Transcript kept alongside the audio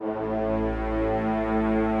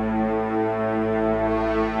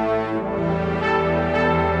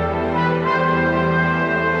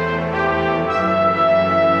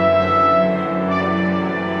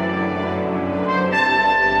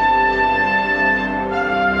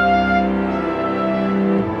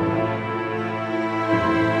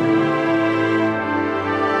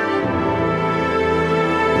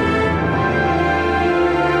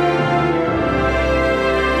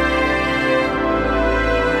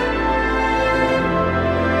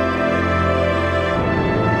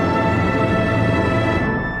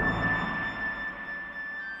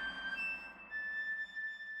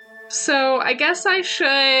I guess I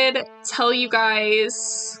should tell you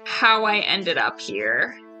guys how I ended up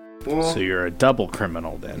here. So you're a double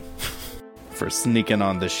criminal then. For sneaking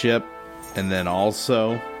on the ship, and then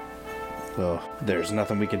also... Well, there's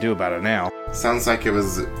nothing we can do about it now. Sounds like it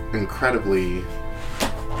was incredibly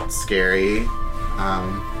scary.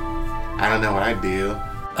 I don't know what I'd do.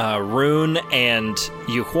 Rune and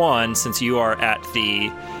Yuhuan, since you are at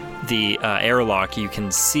the airlock, you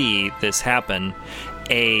can see this happen.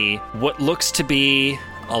 What looks to be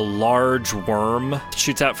a large worm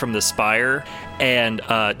shoots out from the spire and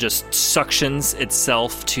just suctions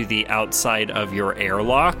itself to the outside of your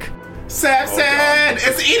airlock. Samson!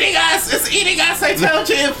 It's eating us! It's eating us! I told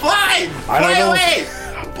you! Fly! Fly away!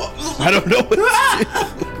 I don't know what to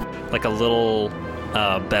do. Like a little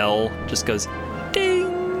bell just goes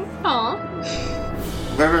ding. Aw.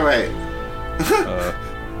 Wait.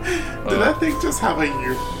 Did that thing just have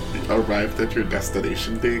you arrived at your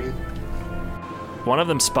destination thing? One of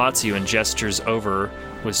them spots you and gestures over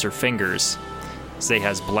with her fingers. Zay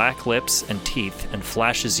has black lips and teeth and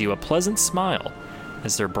flashes you a pleasant smile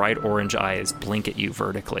as their bright orange eyes blink at you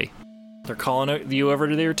vertically. They're calling you over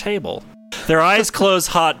to their table. Their eyes close,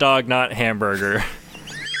 hot dog, not hamburger.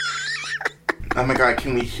 Oh my god,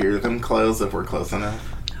 can we hear them close if we're close enough?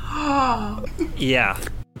 Yeah.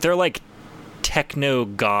 They're like techno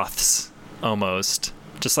goths, almost.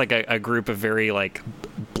 Just like a group of very like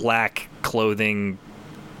black clothing,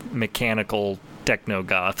 mechanical techno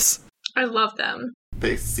goths. I love them.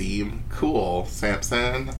 They seem cool,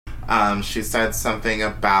 Samson. She said something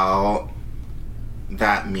about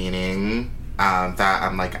that meaning, that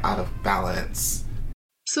I'm like out of balance.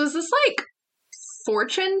 So is this like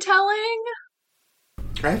fortune telling?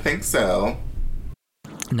 I think so.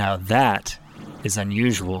 Now that is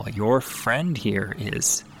unusual. Your friend here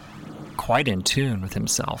is quite in tune with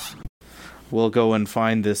himself. We'll go and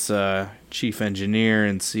find this chief engineer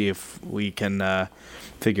and see if we can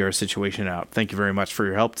figure a situation out. Thank you very much for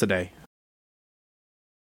your help today.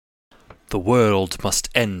 The world must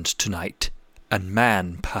end tonight, and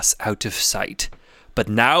man pass out of sight. But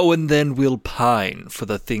now and then we'll pine for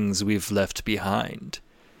the things we've left behind.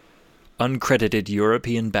 Uncredited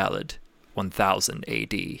European Ballad, 1000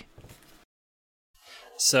 AD.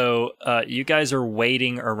 So, you guys are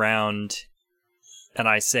waiting around, and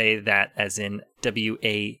I say that as in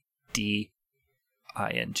W-A-D-I-N-G,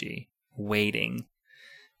 waiting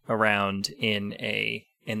around in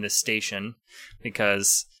the station,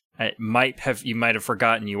 because you might have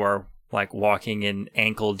forgotten you are like walking in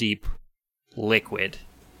ankle deep liquid,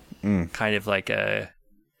 kind of like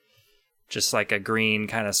just like a green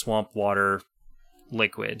kind of swamp water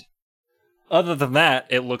liquid. Other than that,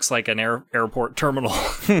 it looks like an airport terminal.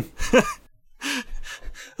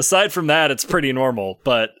 Aside from that, it's pretty normal.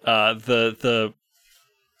 But the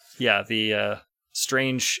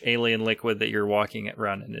strange alien liquid that you're walking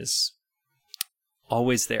around in is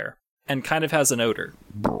always there and kind of has an odor.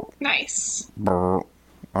 Nice. All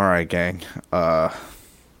right, gang. I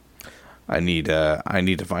need to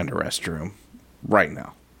find a restroom right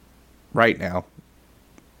now. Right now.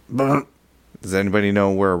 Does anybody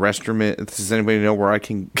know where a restroom is? Does anybody know where I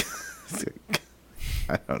can...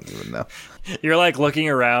 I don't even know. You're like looking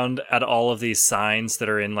around at all of these signs that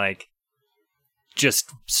are in like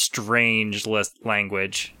just strange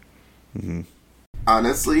language. Mm-hmm.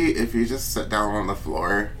 Honestly, if you just sit down on the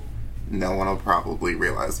floor, no one will probably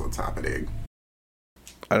realize what's happening.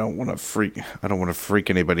 I don't want to freak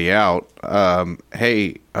anybody out.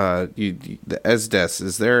 Hey, the Esdes,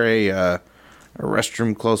 is there a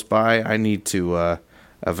restroom close by? I need to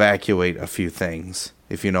evacuate a few things,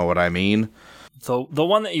 if you know what I mean. So the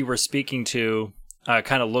one that you were speaking to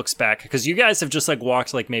kind of looks back, because you guys have just like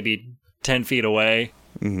walked like maybe 10 feet away,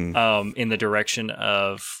 in the direction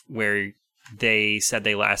of where they said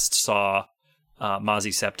they last saw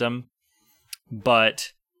Mazi Septim.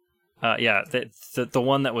 But the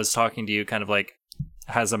one that was talking to you kind of like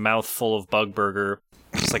has a mouth full of bug burger,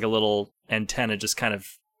 just like a little antenna just kind of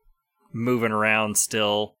moving around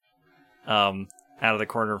still, out of the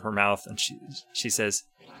corner of her mouth, and she says,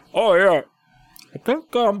 "Oh yeah, I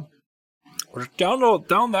think down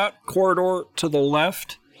that corridor to the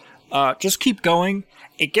left. Just keep going.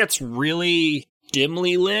 It gets really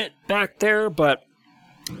dimly lit back there, but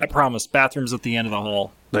I promise, bathroom's at the end of the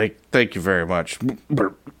hall." Thank you very much.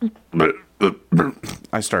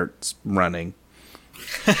 I start running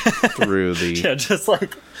through the... Yeah, just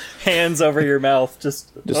like hands over your mouth.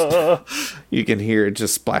 Just You can hear it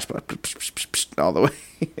just splash all the way.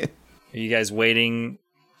 Are you guys waiting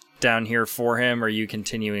down here for him, or are you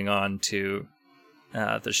continuing on to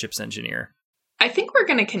the ship's engineer? I think we're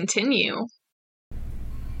going to continue.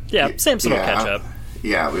 Yeah, Samson will catch up.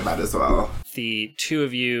 Yeah, we might as well. The two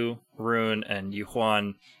of you, Rune and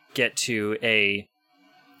Yuhuan, get to a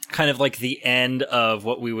kind of like the end of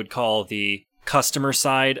what we would call the customer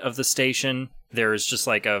side of the station. There's just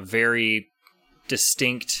like a very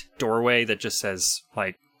distinct doorway that just says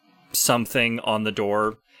like something on the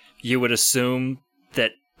door. You would assume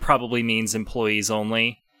that probably means employees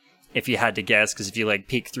only, if you had to guess, because if you like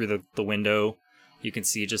peek through the window, you can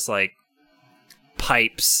see just like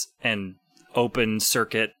pipes and open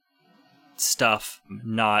circuit stuff,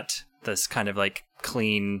 not this kind of like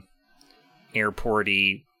clean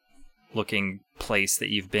airporty looking place that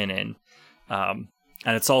you've been in. And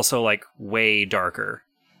it's also like way darker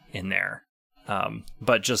in there.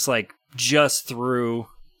 But just through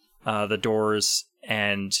the doors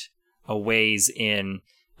and a ways in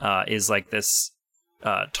is like this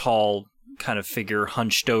tall kind of figure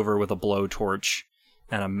hunched over with a blowtorch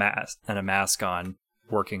and a mask on,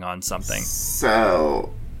 working on something.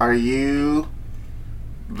 So, are you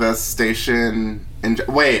the station...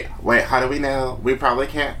 Wait, how do we know? We probably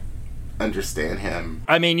can't understand him.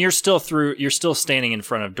 I mean, you're still standing in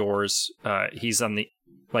front of doors. He's on the...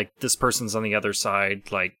 Like, this person's on the other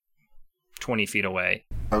side, like, 20 feet away.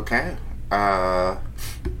 Okay. I'm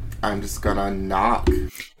just gonna knock.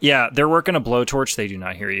 Yeah, they're working a blowtorch. They do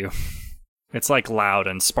not hear you. It's, like, loud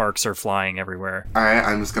and sparks are flying everywhere. Alright,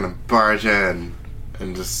 I'm just gonna barge in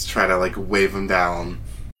and just try to, like, wave him down.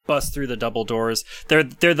 Bust through the double doors. They're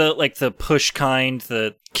the, like, the push kind,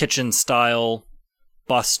 the kitchen-style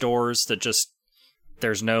bus doors that just...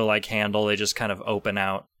 There's no, like, handle. They just kind of open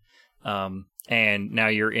out. And now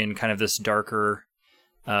you're in kind of this darker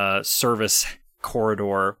service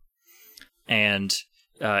corridor, and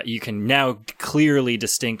you can now clearly,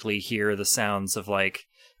 distinctly hear the sounds of like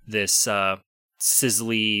this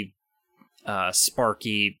sizzly,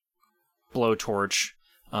 sparky blowtorch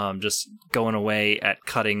just going away at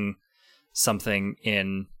cutting something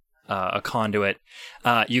in a conduit.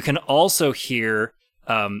 You can also hear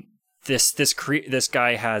this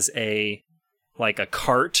guy has a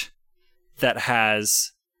cart that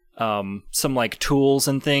has some like tools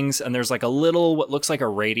and things, and there's like a little what looks like a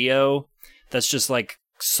radio that's just like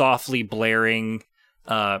softly blaring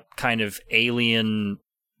kind of alien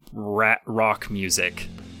rock music.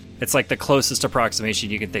 It's like the closest approximation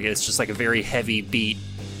you can think of. It's just like a very heavy beat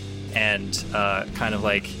and kind of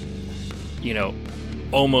like, you know,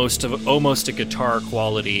 almost a guitar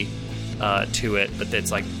quality to it, but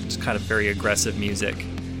it's like it's kind of very aggressive music.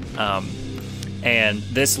 And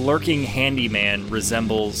this lurking handyman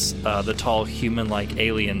resembles the tall human-like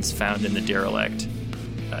aliens found in the derelict.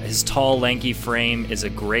 His tall, lanky frame is a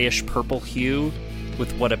grayish-purple hue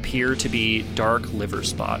with what appear to be dark liver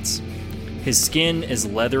spots. His skin is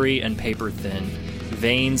leathery and paper-thin,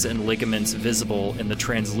 veins and ligaments visible in the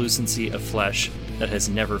translucency of flesh that has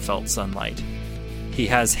never felt sunlight. He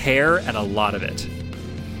has hair and a lot of it.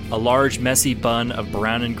 A large, messy bun of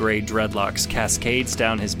brown and gray dreadlocks cascades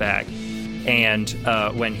down his back. And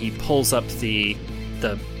when he pulls up the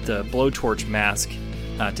blowtorch mask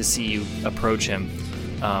to see you approach him,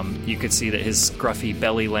 you could see that his scruffy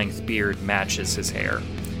belly-length beard matches his hair.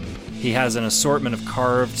 He has an assortment of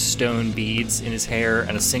carved stone beads in his hair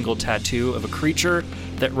and a single tattoo of a creature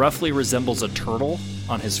that roughly resembles a turtle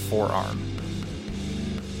on his forearm.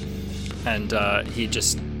 And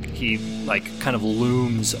he like kind of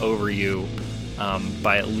looms over you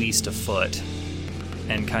by at least a foot,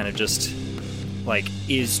 and kind of just like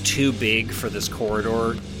is too big for this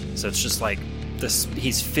corridor, so it's just like this.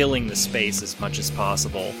 He's filling the space as much as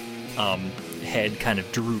possible. Head kind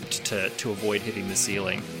of drooped to avoid hitting the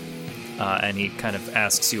ceiling, and he kind of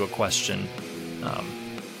asks you a question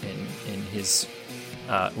in his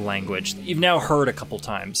language that you've now heard a couple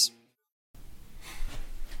times.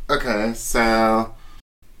 Okay, so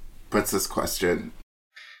what's this question?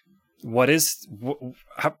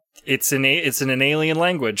 It's an alien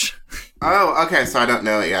language. Oh, okay, so I don't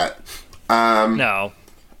know it yet. No.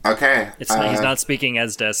 Okay. He's not speaking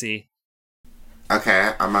Esdesi.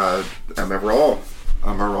 Okay, I'm a roll.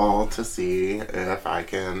 I'm a roll to see if I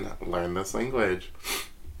can learn this language.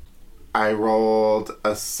 I rolled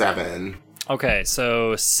a 7. Okay,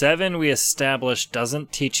 so 7 we established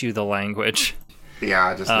doesn't teach you the language.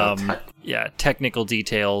 Yeah, just no technical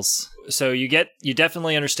details. So you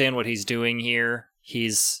definitely understand what he's doing here.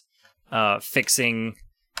 He's fixing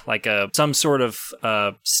like some sort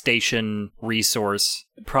of station resource,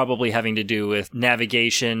 probably having to do with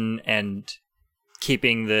navigation and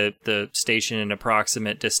keeping the station an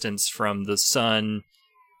approximate distance from the sun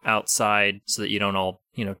outside so that you don't all,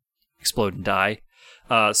 explode and die.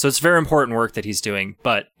 So it's very important work that he's doing,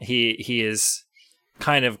 but he is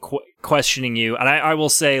kind of questioning you. And I will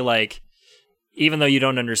say, like, even though you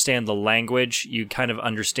don't understand the language, you kind of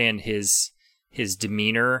understand his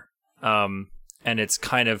demeanor. And it's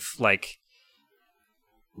kind of like,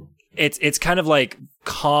 it's kind of like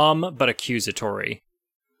calm but accusatory.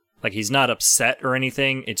 Like, he's not upset or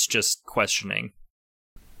anything. It's just questioning.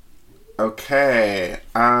 Okay.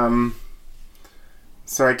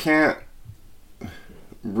 So I can't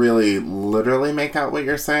really literally make out what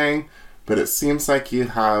you're saying, but it seems like you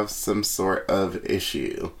have some sort of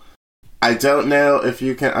issue. I don't know if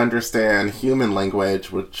you can understand human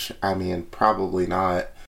language, which, I mean, probably not.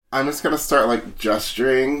 I'm just gonna start, like,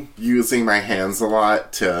 gesturing, using my hands a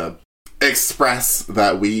lot to express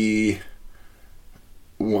that we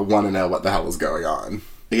want to know what the hell is going on.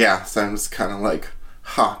 Yeah, so I'm just kind of, like,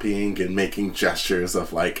 hopping and making gestures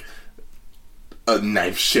of, like, a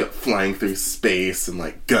knife ship flying through space and,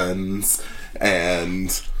 like, guns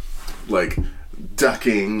and, like,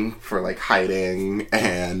 ducking for, like, hiding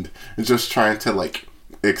and just trying to, like,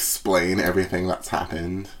 explain everything that's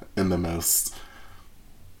happened in the most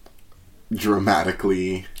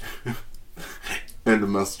dramatically in the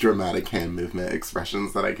most dramatic hand movement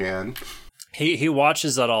expressions that I can. He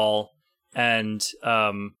watches it all and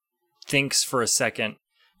thinks for a second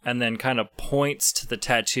and then kind of points to the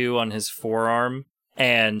tattoo on his forearm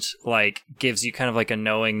and, like, gives you kind of like a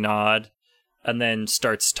knowing nod and then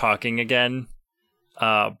starts talking again.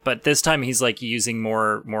 But this time he's, like, using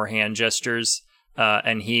more hand gestures,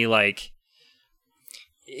 and he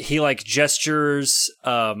gestures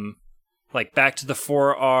like back to the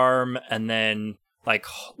forearm and then like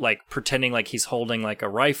pretending like he's holding like a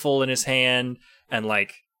rifle in his hand and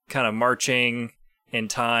like kind of marching in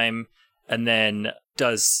time, and then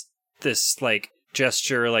does this like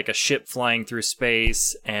gesture like a ship flying through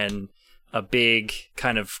space and a big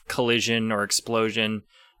kind of collision or explosion,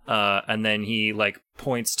 and then he like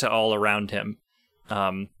points to all around him,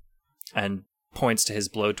 and points to his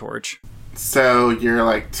blowtorch. So you're,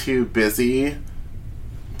 like, too busy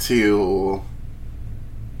to...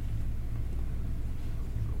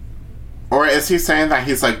 Or is he saying that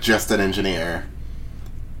he's, like, just an engineer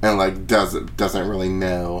and, like, doesn't really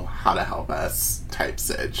know how to help us type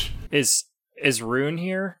Sidge? Is Rune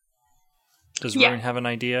here? Does Yeah. Rune have an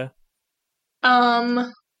idea? I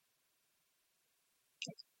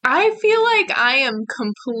feel like I am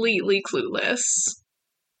completely clueless.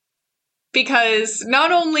 Because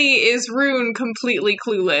not only is Rune completely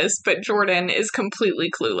clueless, but Jordan is completely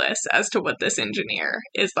clueless as to what this engineer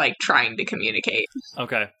is, like, trying to communicate.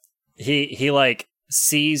 Okay. He like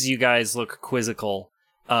sees you guys look quizzical,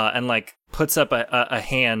 and like puts up a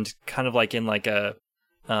hand, kind of like in like a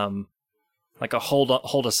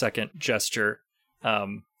hold a second gesture,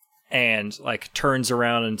 and like turns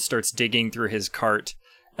around and starts digging through his cart,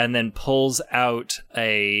 and then pulls out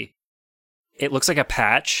it looks like a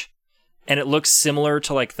patch, and it looks similar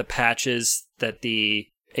to like the patches that the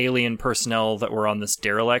alien personnel that were on this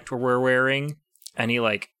derelict were wearing, and he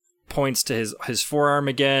like points to his forearm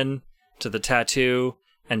again, to the tattoo,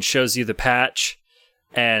 and shows you the patch,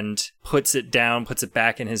 and puts it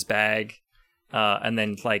back in his bag, and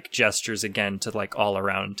then like gestures again to like all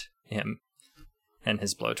around him and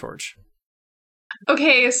his blowtorch.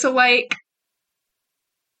 Okay, so, like,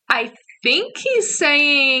 I think he's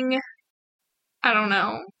saying... I don't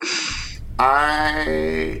know.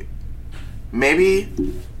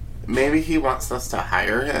 Maybe he wants us to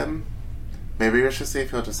hire him. Maybe we should see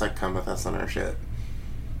if he'll just, like, come with us on our ship.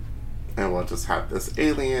 And we'll just have this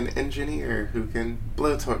alien engineer who can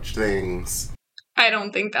blowtorch things. I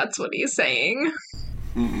don't think that's what he's saying.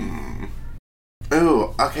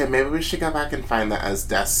 Ooh, okay, maybe we should go back and find the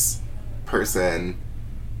Esdes person.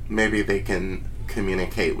 Maybe they can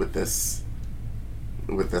communicate with this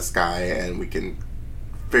guy and we can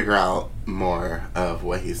figure out more of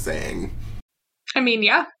what he's saying. I mean,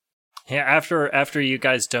 yeah. Yeah, after you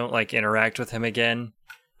guys don't like interact with him again,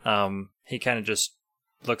 he kind of just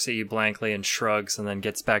looks at you blankly and shrugs, and then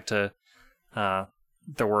gets back to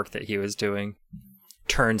the work that he was doing.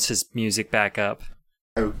 Turns his music back up.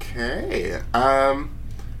 Okay.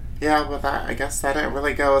 Yeah, well, I guess that didn't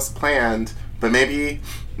really go as planned. But maybe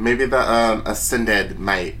the Ascended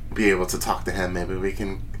might be able to talk to him. Maybe we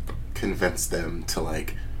can convince them to,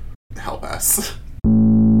 like, help us.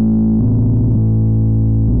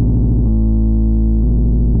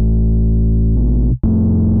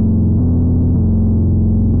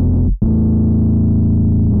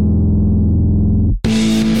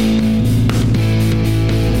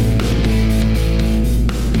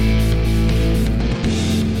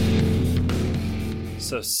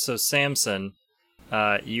 So Samson,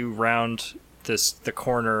 you round the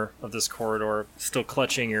corner of this corridor, still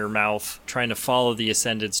clutching your mouth, trying to follow the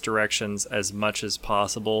Ascendant's directions as much as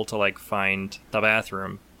possible to like find the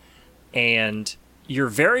bathroom. And you're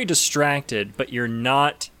very distracted, but you're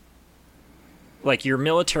not, like, your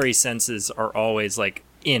military senses are always like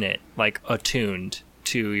in it, like attuned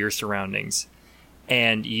to your surroundings.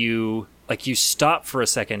 And you stop for a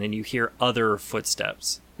second and you hear other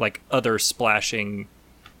footsteps, like other splashing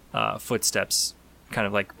footsteps kind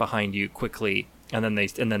of like behind you quickly, and then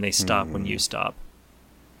they stop when you stop.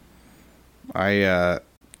 I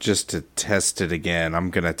just to test it again, I'm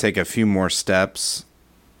gonna take a few more steps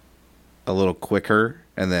a little quicker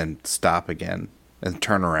and then stop again and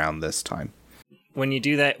turn around this time. When you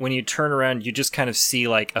do that, when you turn around, you just kind of see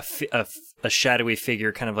like a shadowy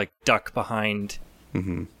figure kind of like duck behind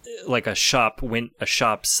like a shop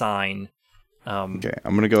sign. Okay,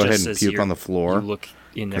 I'm gonna go ahead and puke on the floor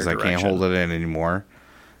because I can't hold it in anymore,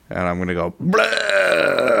 and I'm gonna go.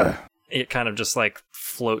 Bleh! It kind of just like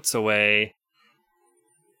floats away.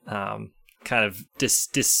 Kind of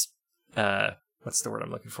what's the word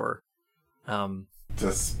I'm looking for?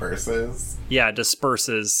 Disperses. Yeah,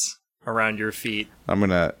 disperses around your feet. I'm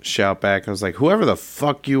gonna shout back. I was like, "Whoever the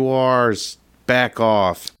fuck you are, back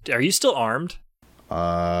off." Are you still armed?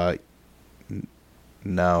 No.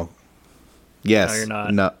 Yes. No,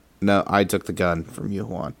 you're not. No, I took the gun from you,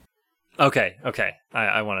 Juan. Okay.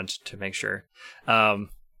 I wanted to make sure. And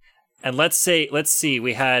let's see.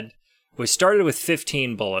 We started with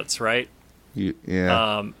 15 bullets, right?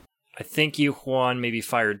 Yeah. I think you, Juan, maybe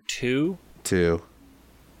fired 2.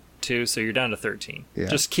 2, so you're down to 13. Yeah.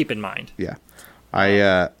 Just keep in mind. Yeah.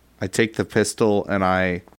 I take the pistol and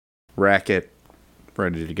I rack it,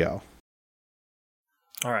 ready to go.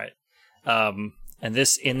 All right. And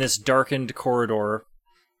in this darkened corridor,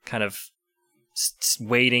 kind of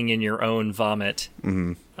wading in your own vomit,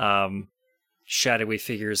 shadowy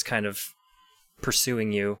figures kind of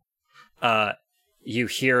pursuing you. You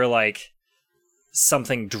hear like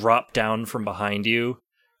something drop down from behind you,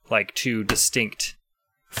 like 2 distinct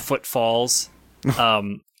footfalls.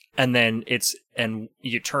 And then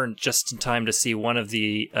you turn just in time to see one of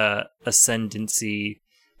the Ascendancy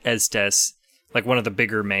Estes, like one of the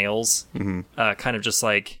bigger males, kind of just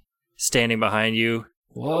like standing behind you.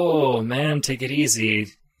 Whoa, man, take it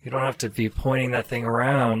easy. You don't have to be pointing that thing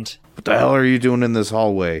around. What the hell are you doing in this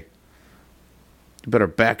hallway? You better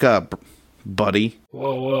back up, buddy.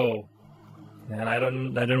 Whoa. Man, I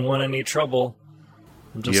didn't want any trouble.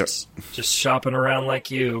 I'm just shopping around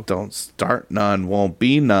like you. Don't start none, won't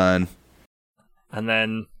be none. And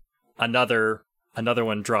then another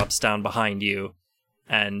one drops down behind you,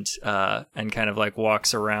 and kind of like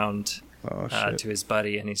walks around to his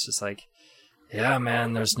buddy, and he's just like, "Yeah,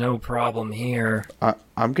 man, there's no problem here."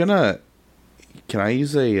 I'm gonna. Can I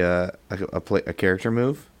use a character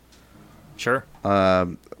move? Sure.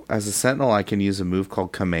 As a sentinel, I can use a move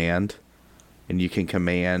called Command. And you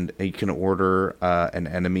can order an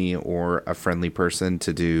enemy or a friendly person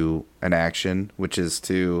to do an action, which is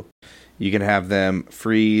you can have them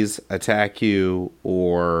freeze, attack you,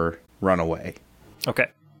 or run away.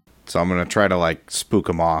 Okay. So I'm going to try to, like, spook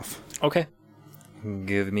them off. Okay.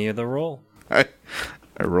 Give me the roll. I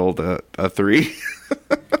rolled a 3.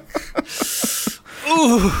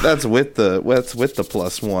 Ooh. That's with the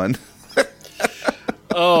 +1.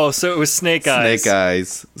 Oh, so it was Snake Eyes.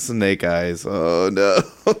 Snake Eyes. Oh, no.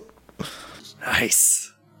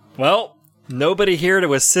 Nice. Well, nobody here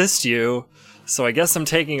to assist you, so I guess I'm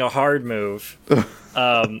taking a hard move.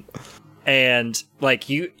 And, like,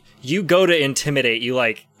 you go to intimidate. You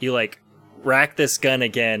rack this gun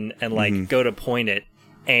again and, like, go to point it,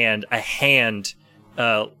 and a hand,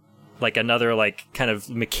 like, another, like, kind of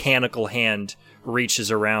mechanical hand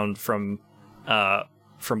reaches around from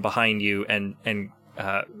behind you and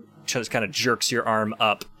just kind of jerks your arm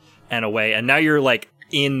up and away, and now you're like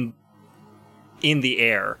in the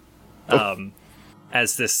air,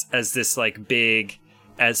 as this like big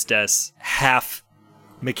Estes, half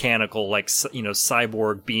mechanical, like,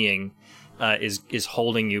 cyborg being is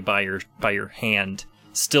holding you by your hand,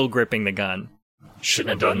 still gripping the gun. Shouldn't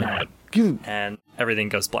have done that. And everything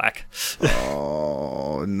goes black.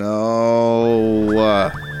 Oh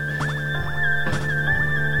no.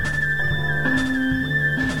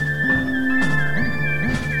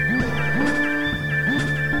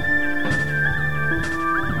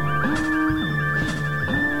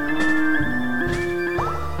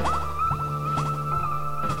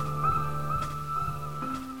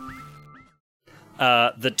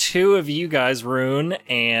 The 2 of you guys, Rune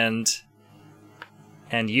and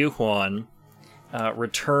you, Juan,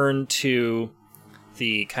 return to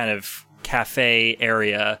the kind of cafe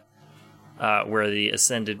area where the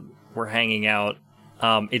Ascended were hanging out.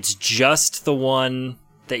 It's just the one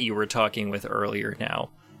that you were talking with earlier now.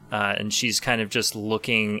 And she's kind of just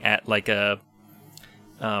looking at like a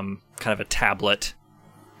kind of a tablet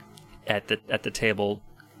at the table,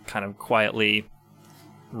 kind of quietly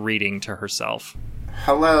reading to herself.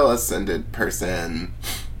 Hello, Ascended person.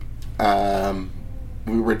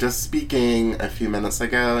 We were just speaking a few minutes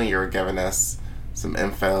ago, and you were giving us some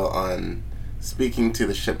info on speaking to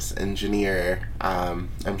the ship's engineer.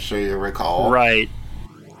 I'm sure you recall. Right.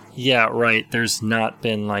 Yeah, right. There's not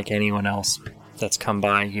been like anyone else that's come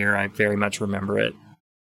by here. I very much remember it.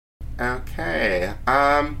 Okay.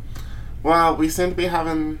 Well, we seem to be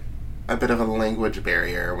having a bit of a language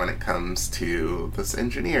barrier when it comes to this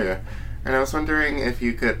engineer. And I was wondering if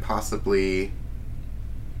you could possibly,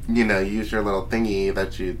 use your little thingy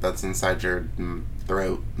that's inside your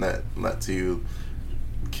throat that lets you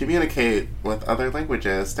communicate with other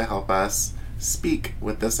languages to help us speak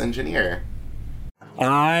with this engineer.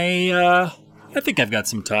 I think I've got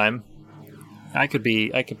some time. I could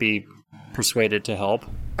be persuaded to help.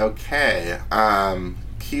 Okay.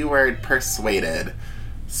 Keyword persuaded.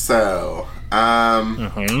 So,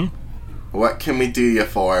 what can we do you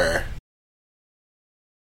for?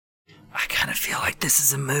 I kind of feel like this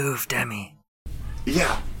is a move, Demi.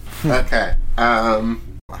 Yeah. Okay. Oh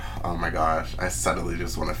my gosh. I suddenly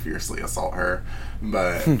just want to fiercely assault her.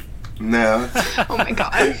 But, no. Oh my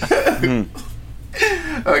god.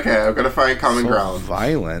 Okay, I'm gonna find common ground.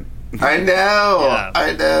 Violent. I know! Yeah.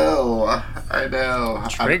 I know.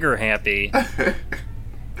 Trigger happy.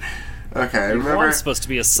 Okay, remember... Juan's supposed to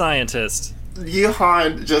be a scientist.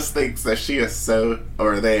 Yuhan just thinks that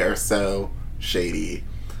they are so shady.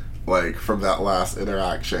 Like, from that last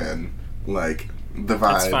interaction. Like, the vibes.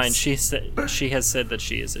 That's fine. She has said that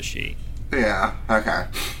she is a she. Yeah, okay.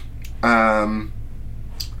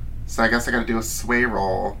 So I guess I gotta do a sway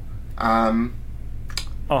roll. I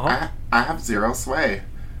have 0 sway.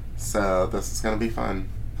 So this is gonna be fun.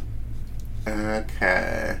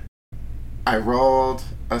 Okay. I rolled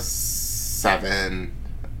a 7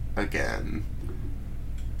 again.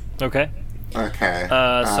 Okay. Okay.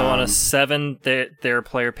 So on a 7, their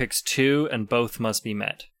player picks 2, and both must be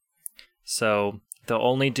met. So they'll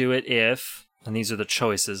only do it if, and these are the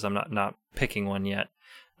choices, I'm not picking one yet.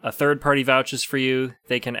 A third party vouches for you.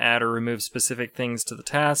 They can add or remove specific things to the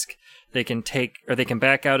task. They can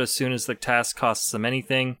back out as soon as the task costs them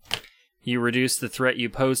anything. You reduce the threat you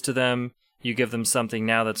pose to them. You give them something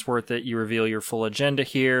now that's worth it. You reveal your full agenda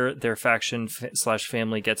here. Their faction /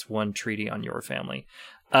 family gets 1 treaty on your family.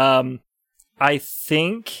 I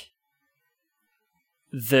think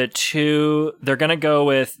the 2, they're going to go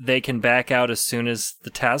with they can back out as soon as the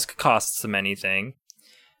task costs them anything.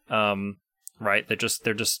 Right?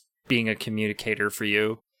 They're just being a communicator for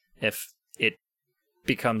you. If it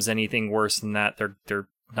becomes anything worse than that, they're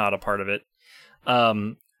not a part of it.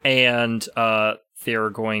 And they're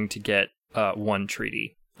going to get 1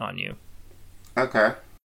 treaty on you. Okay.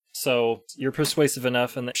 So you're persuasive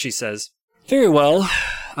enough, and she says, "Very well.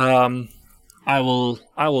 I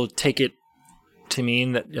will take it to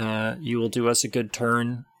mean that you will do us a good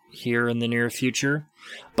turn here in the near future,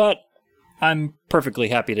 but I'm perfectly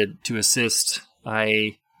happy to assist.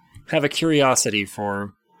 I have a curiosity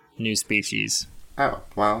for new species." Oh,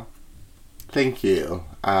 well, thank you.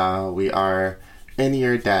 We are in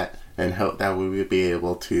your debt and hope that we will be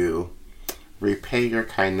able to repay your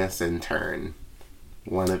kindness in turn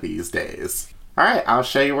one of these days. Alright, I'll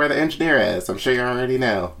show you where the engineer is. I'm sure you already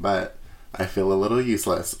know, but I feel a little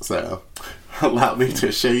useless, so allow me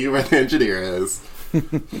to show you where the engineer is.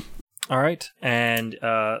 All right, and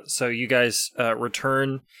so you guys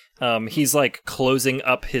return. He's like closing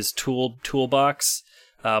up his toolbox.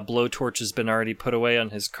 Blowtorch has been already put away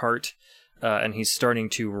on his cart, and he's starting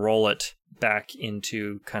to roll it back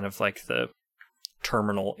into kind of like the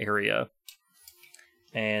terminal area.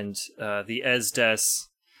 And the Esdes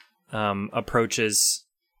approaches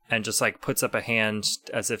and just like puts up a hand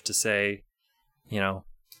as if to say,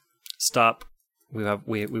 stop. We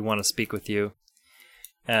want to speak with you.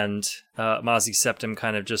 And Mazi Septim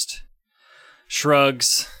kind of just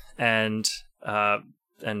shrugs and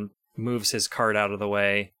moves his cart out of the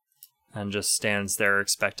way and just stands there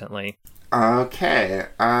expectantly. Okay,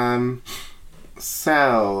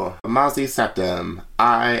 so, Mazi Septim,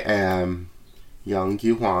 I am Young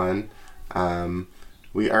Yuan.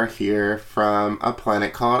 We are here from a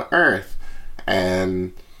planet called Earth,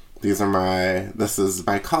 and this is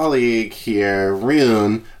my colleague here,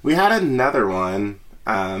 Rune. We had another one,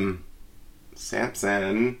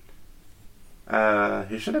 Samson.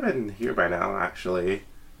 He should have been here by now, actually.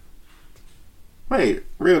 Wait,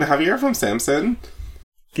 Rune, have you heard from Samson?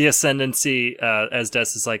 The Ascendancy,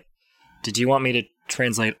 Esdes is like, did you want me to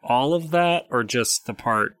translate all of that, or just the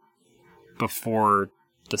part before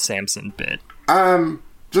the Samson bit?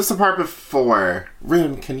 Just the part before.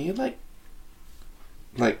 Rune, can you,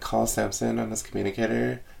 call Samson on his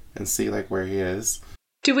communicator and see, where he is?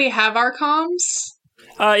 Do we have our comms?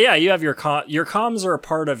 Yeah, you have your comms are a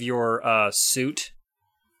part of your suit.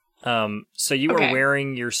 So you were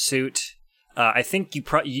wearing your suit. I think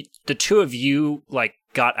the two of you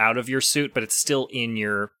got out of your suit, but it's still in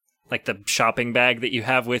your the shopping bag that you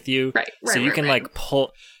have with you. Right. So you can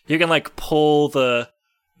pull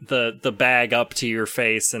the bag up to your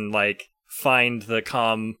face and find the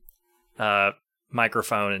comm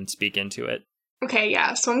microphone and speak into it. Okay,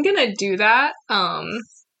 yeah. So I'm gonna do that.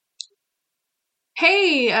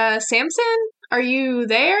 Hey, Samson, are you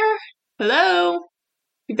there? Hello?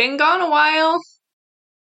 You've been gone a while.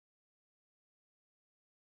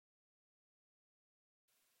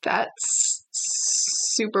 That's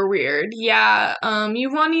super weird. Yeah,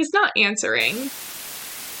 Yuhani's not answering.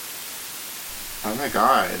 Oh my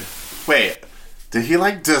god. Wait, did he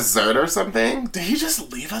desert or something? Did he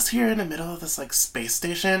just leave us here in the middle of this space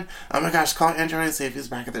station? Oh my gosh, call Android and see if he's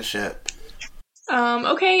back at the ship.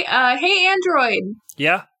 Okay, hey Android.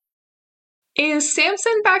 Yeah? Is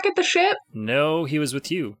Samson back at the ship? No, he was with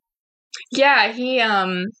you. Yeah,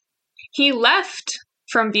 he left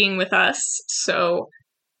from being with us, so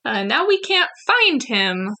now we can't find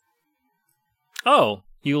him. Oh,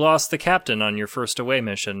 you lost the captain on your first away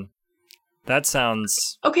mission. That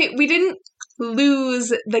sounds... Okay, we didn't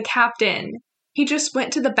lose the captain. He just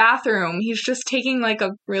went to the bathroom. He's just taking a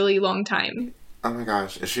really long time. Oh my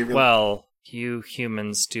gosh, is she really... Well, you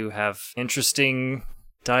humans do have interesting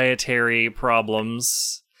dietary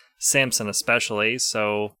problems. Samson especially,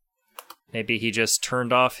 so maybe he just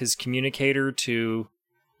turned off his communicator to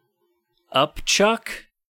upchuck?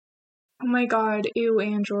 Oh my god, ew,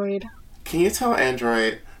 Android. Can you tell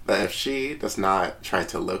Android that if she does not try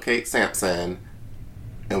to locate Samson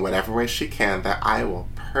in whatever way she can, that I will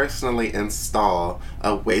personally install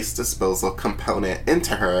a waste disposal component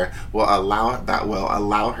into her that will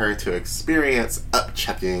allow her to experience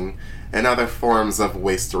upchucking and other forms of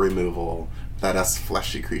waste removal that us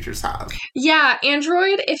fleshy creatures have. Yeah,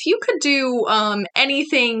 Android, if you could do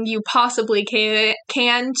anything you possibly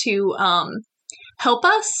can to help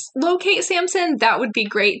us locate Samson, that would be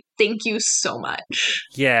great. Thank you so much.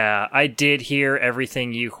 Yeah, I did hear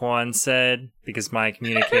everything Yuhuan said, because my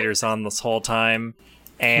communicator's on this whole time.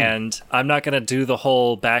 And I'm not going to do the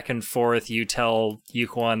whole back and forth, you tell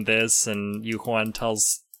Yuhuan this, and Yuhuan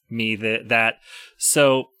tells me that.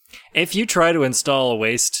 So, if you try to install a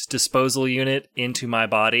waste disposal unit into my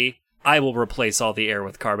body, I will replace all the air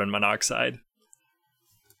with carbon monoxide.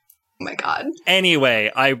 Oh my god.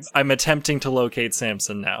 Anyway, I'm attempting to locate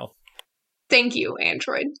Samson now. Thank you,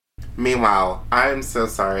 Android. Meanwhile, I'm so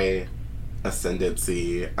sorry,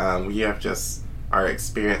 Ascendancy. We are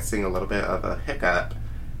experiencing a little bit of a hiccup,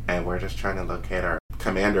 and we're just trying to locate our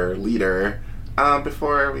commander, leader,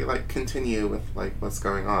 before we continue with what's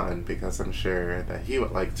going on, because I'm sure that he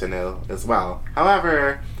would like to know as well.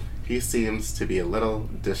 However, he seems to be a little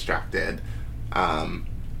distracted.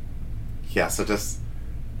 So just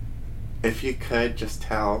if you could just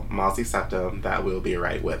tell Mozzie Septum that we'll be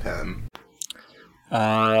right with him.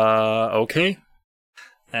 Okay.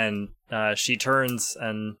 And she turns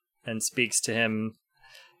and speaks to him,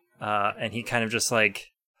 and he kind of just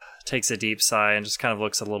takes a deep sigh and just kind of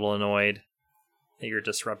looks a little annoyed that you're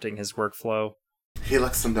disrupting his workflow. He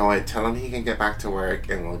looks annoyed. Tell him he can get back to work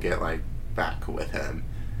and we'll get back with him.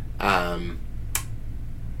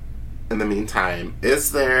 In the meantime,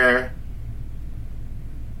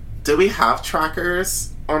 do we have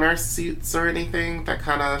trackers on our suits or anything that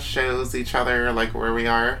kind of shows each other where we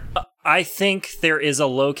are? I think there is a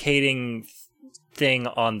locating thing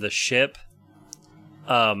on the ship.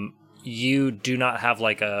 You do not have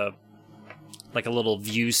a little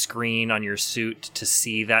view screen on your suit to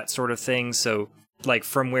see that sort of thing. So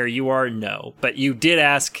from where you are, no. But you did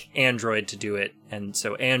ask Android to do it, and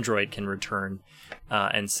so Android can return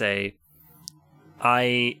and say,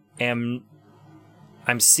 I'm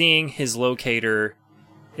seeing his locator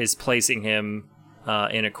is placing him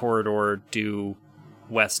in a corridor due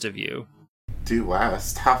west of you. Due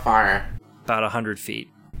west? How far? About 100 feet.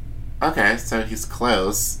 Okay, so he's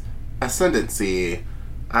close. Ascendancy.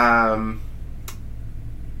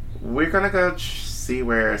 We're gonna go see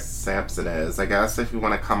where Samson is. I guess if you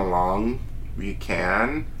want to come along, we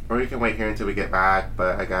can. Or we can wait here until we get back,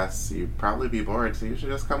 but I guess you'd probably be bored, so you should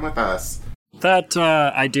just come with us. That,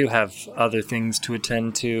 I do have other things to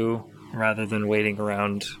attend to. rather than waiting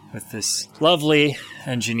around with this lovely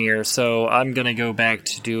engineer. So I'm going to go back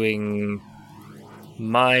to doing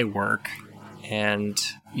my work, and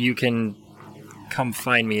you can come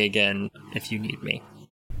find me again if you need me.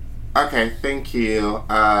 Okay, thank you.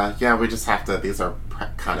 Yeah, we just have to, these are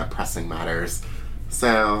kind of pressing matters.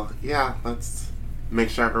 So, yeah, let's make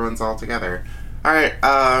sure everyone's all together. Alright,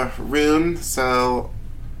 Rune, so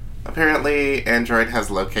apparently Android has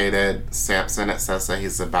located Samson. It says that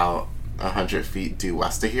he's about 100 feet due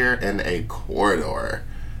west of here in a corridor.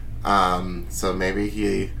 So maybe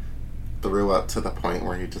he threw up to the point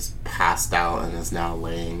where he just passed out and is now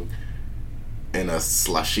laying in a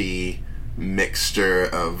slushy mixture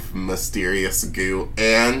of mysterious goo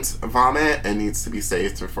and vomit and needs to be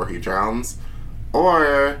saved before he drowns.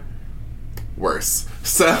 Or worse.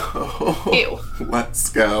 So Ew. let's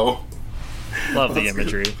go. Love the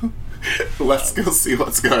imagery. Let's go see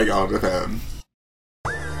what's going on with him.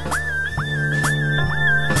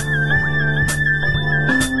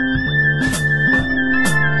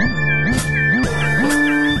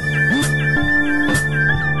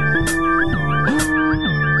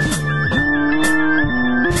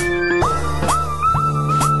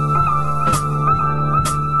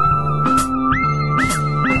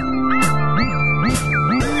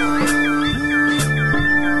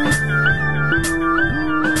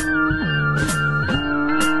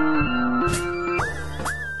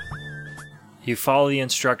 You follow the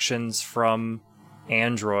instructions from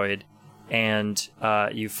Android, and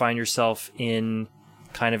you find yourself in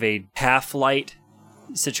kind of a half-light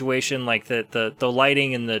situation. Like the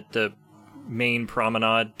lighting in the main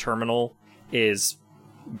promenade terminal is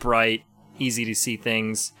bright, easy to see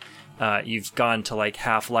things. You've gone to like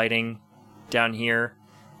half-lighting down here,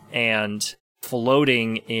 and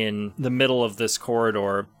floating in the middle of this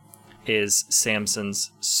corridor is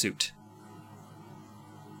Samson's suit.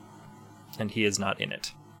 And he is not in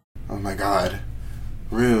it. Oh my god.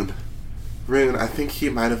 Rune, I think he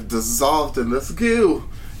might have dissolved in this goo.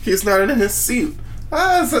 He's not in his suit.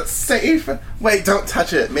 Is it safe? Wait, don't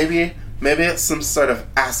touch it. Maybe it's some sort of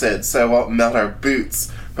acid so it won't melt our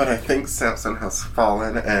boots. But I think Samson has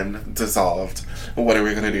fallen and dissolved. What are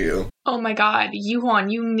we gonna do? Oh my god, Yuan,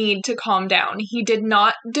 you need to calm down. He did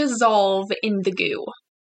not dissolve in the goo.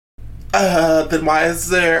 Then why is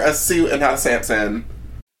there a suit and not a Samson?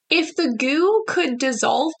 If the goo could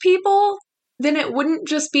dissolve people, then it wouldn't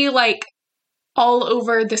just be, like, all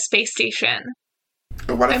over the space station.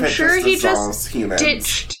 What if I'm it sure just he dissolves just humans?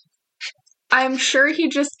 ditched. I'm sure he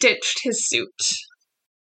just ditched his suit.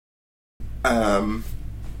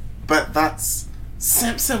 But that's...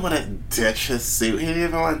 Samson wouldn't ditch his suit. He didn't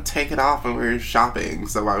even want to take it off when we were shopping,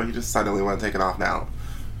 so why would he just suddenly want to take it off now?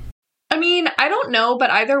 I mean, I don't know,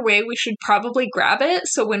 but either way, we should probably grab it,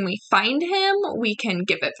 so when we find him, we can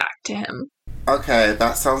give it back to him. Okay,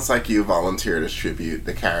 that sounds like you volunteered as tribute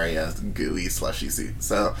to carry a gooey, slushy suit.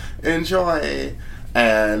 So, enjoy!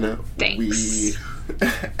 And Thanks.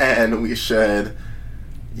 we should...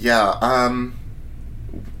 Yeah,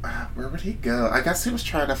 where would he go? I guess he was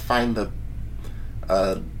trying to find the,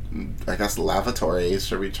 lavatories.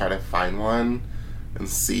 Should we try to find one and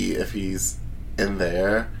see if he's in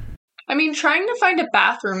there? I mean, trying to find a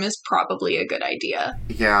bathroom is probably a good idea.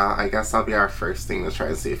 Yeah, I guess that'll be our first thing to try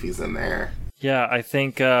to see if he's in there. Yeah, I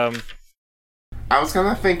think... I was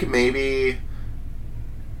gonna think maybe...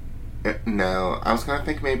 No, I was gonna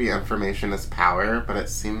think maybe information is power, but it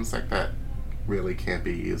seems like that really can't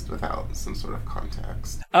be used without some sort of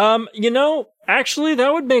context. Actually,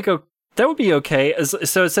 that would be okay.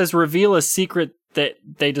 So it says reveal a secret that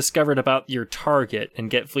they discovered about your target and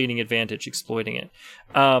get fleeting advantage exploiting it.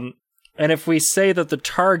 And if we say that the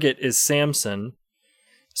target is Samson,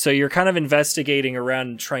 so you're kind of investigating around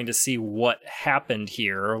and trying to see what happened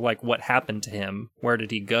here, or like what happened to him, where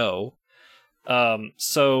did he go?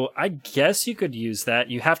 So I guess you could use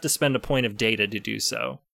that. You have to spend a point of data to do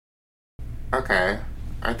so. Okay.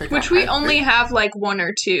 I think Which we only have like one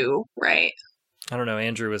or two, right? I don't know,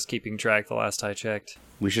 Andrew was keeping track the last I checked.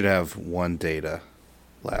 We should have one data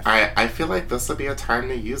left. I feel like this would be a time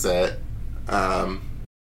to use it.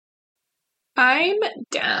 I'm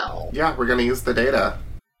down. Yeah, we're gonna use the data.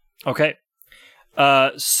 Okay.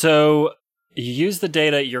 So you use the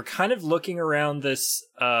data. You're kind of looking around this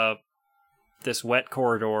this wet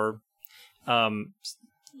corridor.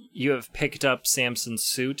 You have picked up Samson's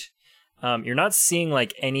suit. You're not seeing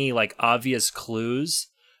like any like obvious clues,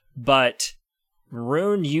 but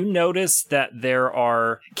Rune, you notice that there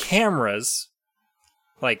are cameras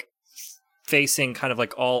like facing kind of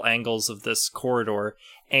like all angles of this corridor,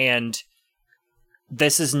 and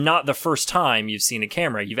this is not the first time you've seen a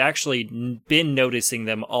camera. You've actually been noticing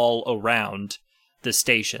them all around the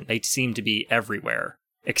station. They seem to be everywhere,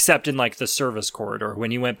 except in like the service corridor.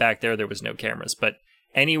 When you went back there was no cameras, but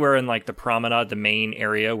anywhere in like the promenade, the main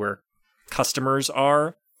area where customers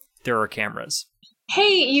are, there are cameras.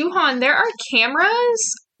 Hey, Yuhan, there are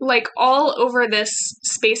cameras like all over this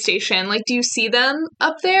space station. Like, do you see them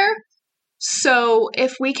up there? So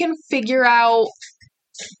if we can figure out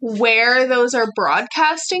where those are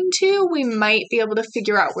broadcasting to, we might be able to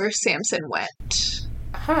figure out where Samson went.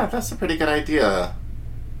 Huh, that's a pretty good idea.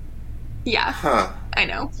 Yeah. Huh. I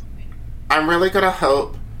know. I'm really gonna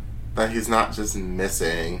hope that he's not just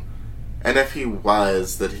missing. And if he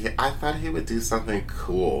was, I thought he would do something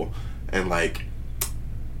cool and like,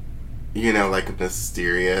 you know, like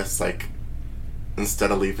mysterious, like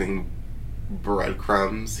instead of leaving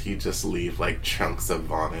breadcrumbs, he'd just leave like chunks of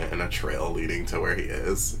vomit and a trail leading to where he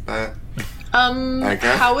is. But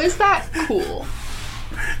how is that cool?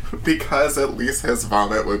 Because at least his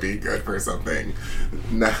vomit would be good for something.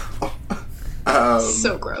 No.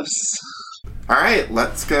 So gross. Alright,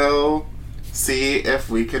 let's go see if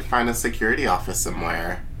we can find a security office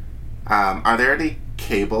somewhere. Are there any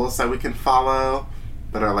cables that we can follow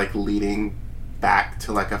that are like leading back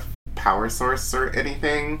to like a power source or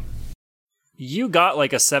anything? You got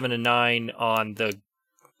like a 7 and 9 on the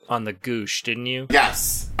Goosh, didn't you?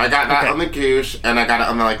 Yes, I got that on the Goosh, and I got it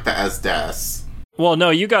on the ESDES. Well,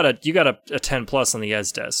 no, you got a 10 plus on the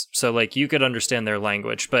ESDES, so like you could understand their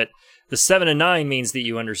language, but the 7 and 9 means that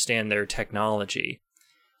you understand their technology.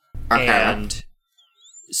 Okay. And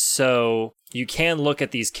so you can look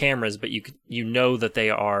at these cameras, but you know that they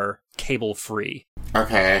are cable free.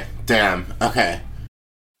 Okay. Damn. Okay.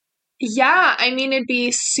 Yeah, I mean, it'd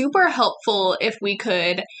be super helpful if we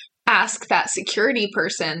could ask that security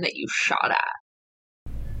person that you shot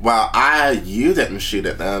at. Well, you didn't shoot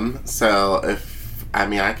at them, so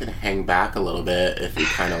I can hang back a little bit if you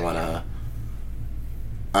kind of want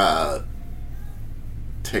to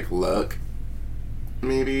take a look,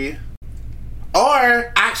 maybe.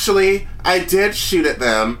 Or, actually, I did shoot at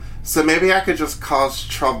them, so maybe I could just cause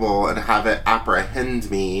trouble and have it apprehend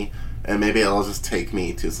me, and maybe it'll just take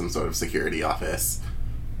me to some sort of security office.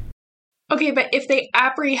 Okay, but if they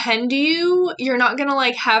apprehend you, you're not gonna,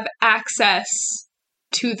 like, have access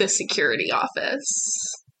to the security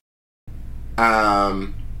office.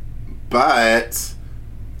 But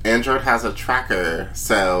Android has a tracker,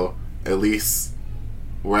 so at least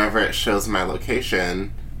wherever it shows my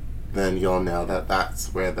location, then you'll know that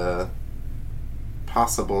that's where the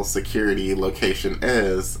possible security location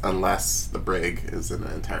is, unless the brig is in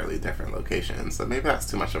an entirely different location. So maybe that's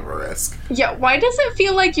too much of a risk. Yeah, why does it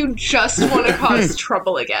feel like you just want to cause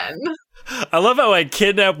trouble again? I love how I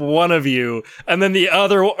kidnap one of you, and then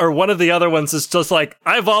one of the other ones is just like,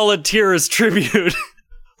 I volunteer as tribute.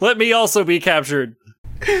 Let me also be captured.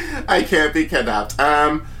 I can't be kidnapped.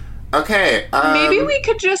 Okay. Maybe we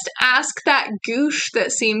could just ask that Goosh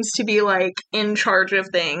that seems to be, like, in charge of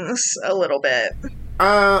things a little bit.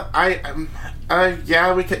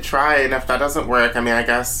 Yeah, we could try, and if that doesn't work, I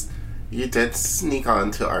guess you did sneak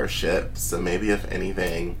onto our ship, so maybe if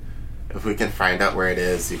anything, if we can find out where it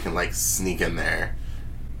is, you can, like, sneak in there.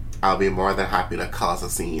 I'll be more than happy to cause a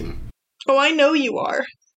scene. Oh, I know you are.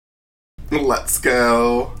 Let's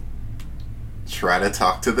go try to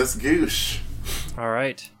talk to this Goosh. All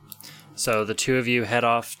right. So the two of you head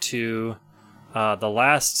off to the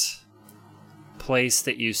last place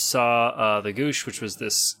that you saw the Goosh, which was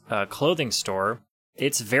this clothing store.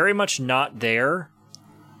 It's very much not there,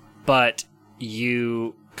 but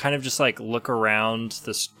you kind of just like look around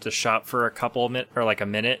the shop for a couple of minutes, or like a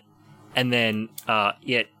minute, and then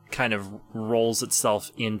it kind of rolls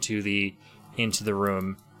itself into the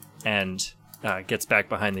room and gets back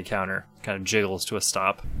behind the counter, kind of jiggles to a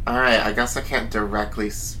stop. Alright, I guess I can't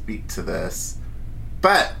directly speak to this,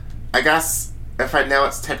 but I guess if I know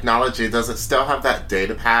it's technology, does it still have that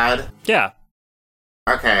data pad? Yeah.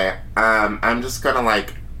 Okay, I'm just gonna,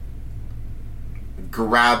 like,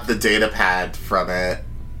 grab the data pad from it.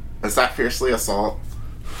 Is that fiercely assault?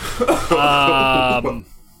 Oh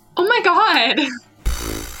my god!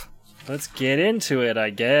 Let's get into it,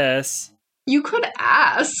 I guess. You could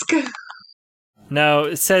ask. No,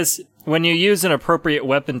 it says, when you use an appropriate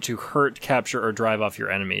weapon to hurt, capture, or drive off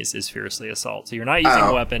your enemies is fiercely assault. So you're not using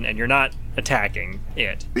a weapon, and you're not attacking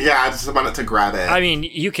it. Yeah, I just wanted to grab it. I mean,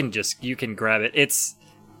 you can grab it. Its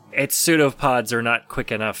pseudopods are not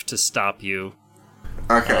quick enough to stop you.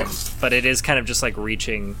 Okay. But it is kind of just like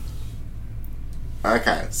reaching.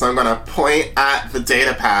 Okay, so I'm gonna point at the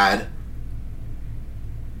data pad,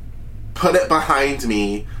 put it behind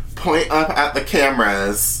me, point up at the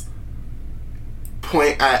cameras,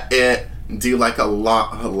 point at it, do like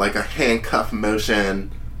a handcuff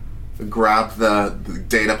motion, grab the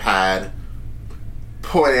data pad,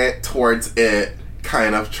 point it towards it,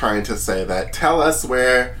 kind of trying to say that, tell us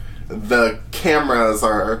where the cameras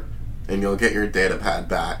are and you'll get your data pad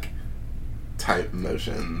back type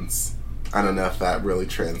motions. I don't know if that really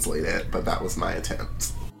translated, but that was my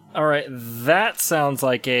attempt. All right, that sounds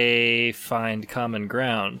like a find common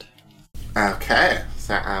ground. Okay,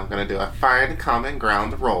 so I'm gonna do a find common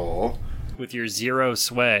ground roll. With your 0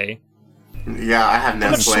 sway. Yeah, I have no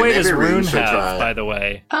How much sway Maybe does Rune should have, try. by the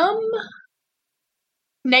way?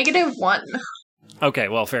 -1. Okay,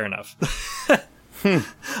 well, fair enough.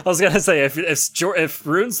 I was gonna say, if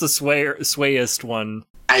Rune's the swayest one...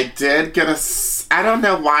 I did get I don't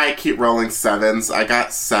know why I keep rolling 7s. I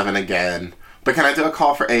got 7 again. But can I do a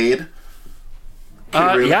call for aid?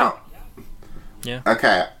 Yeah. Yeah.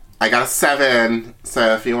 Okay, I got a 7,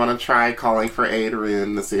 so if you want to try calling for aid,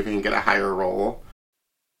 Rune, to see if you can get a higher roll.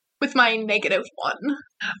 With my -1.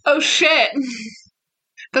 Oh shit!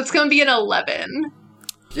 That's gonna be an 11.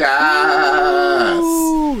 Yes!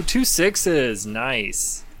 Ooh, 2 6s,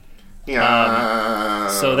 nice.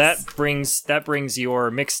 Yes. So that brings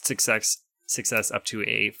your mixed success up to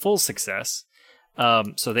a full success.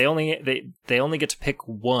 So they only get to pick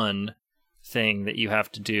one thing that you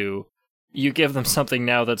have to do. You give them something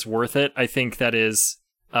now that's worth it. I think that is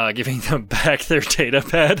giving them back their data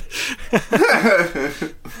pad.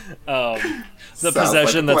 The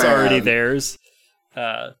possession like that's already plan. theirs.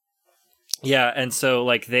 Yeah, and so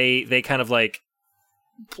like they kind of like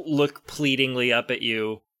look pleadingly up at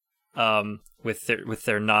you with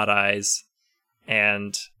their nod eyes,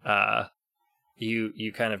 and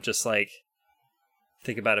you kind of just like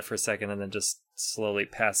think about it for a second and then just slowly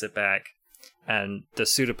pass it back, and the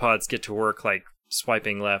pseudopods get to work like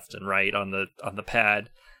swiping left and right on the pad,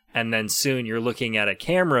 and then soon you're looking at a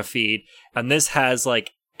camera feed, and this has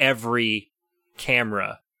like every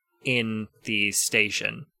camera in the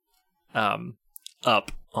station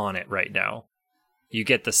up on it right now. You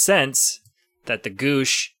get the sense that the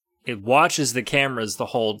Goosh, it watches the cameras the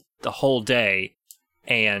whole day,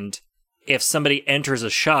 and if somebody enters a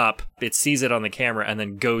shop, it sees it on the camera and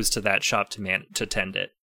then goes to that shop to tend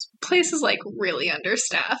it. Place is like really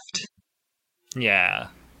understaffed. Yeah.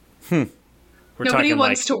 Nobody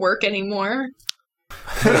wants to work anymore.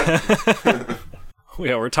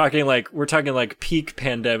 Yeah, we're talking like peak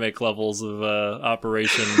pandemic levels of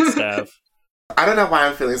operation staff. I don't know why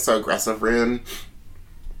I'm feeling so aggressive, Rune.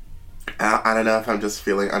 I don't know if I'm just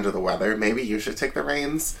feeling under the weather. Maybe you should take the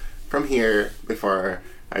reins from here before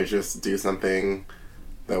I just do something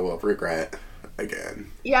that we'll regret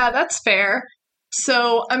again. Yeah, that's fair.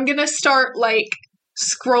 So I'm gonna start like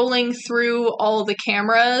scrolling through all the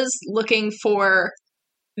cameras, looking for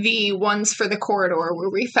the ones for the corridor where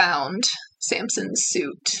we found Samson's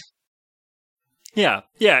suit. Yeah,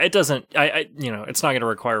 it doesn't. It's not going to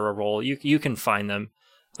require a roll. You can find them.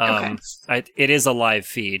 Okay. It is a live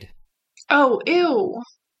feed. Oh, ew!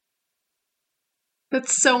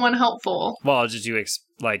 That's so unhelpful. Well, do you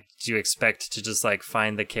expect to just like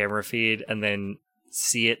find the camera feed and then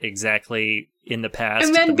see it exactly in the past,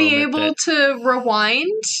 And then be able to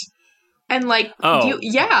rewind and like,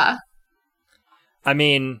 yeah. I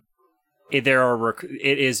mean, it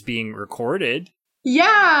is being recorded.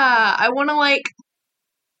 Yeah, I want to like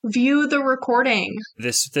view the recording.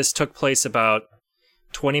 This took place about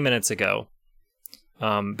 20 minutes ago.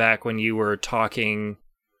 Back when you were talking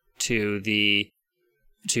to Mozzie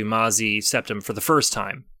Septim for the first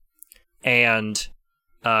time, and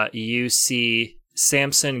you see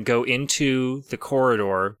Samson go into the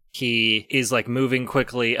corridor. He is like moving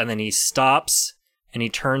quickly, and then he stops and he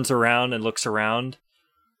turns around and looks around,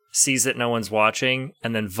 sees that no one's watching,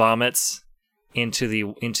 and then vomits into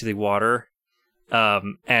the water.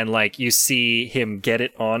 And like you see him get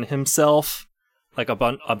it on himself, like a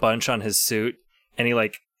bunch on his suit, and he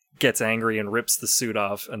like gets angry and rips the suit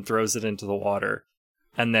off and throws it into the water.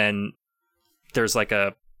 And then there's like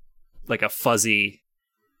a fuzzy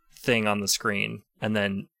thing on the screen, and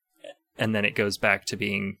then it goes back to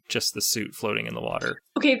being just the suit floating in the water.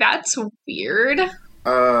 Okay, that's weird.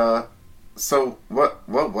 So what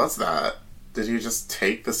was that? Did you just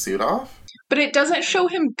take the suit off? But it doesn't show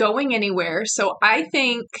him going anywhere, so I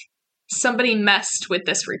think somebody messed with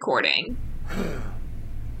this recording.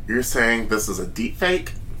 You're saying this is a deep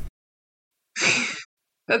fake?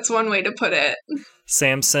 That's one way to put it.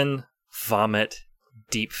 Samson, vomit,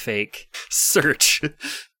 deepfake, search.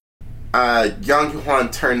 Yang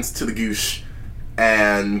Yuan turns to the Goosh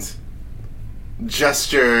and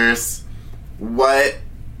gestures, what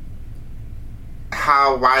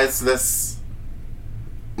why is this,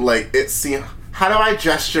 like, how do I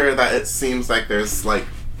gesture that it seems like there's, like,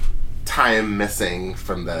 time missing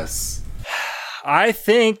from this? I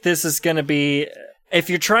think this is going to be, if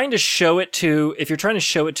you're trying to show it to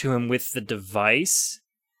him with the device,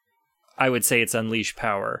 I would say it's unleash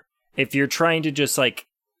power. If you're trying to just, like,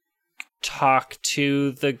 talk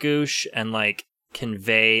to the Goosh and, like,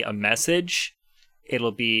 convey a message,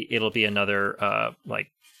 it'll be another like,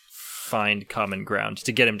 find common ground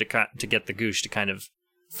to get him to get the Goosh to kind of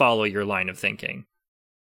follow your line of thinking.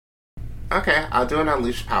 Okay, I'll do an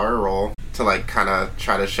unleash power roll to, like, kind of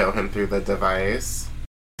try to show him through the device.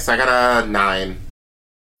 So I got a 9.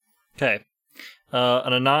 Okay,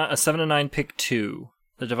 a 7 and 9, pick 2.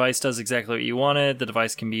 The device does exactly what you wanted. The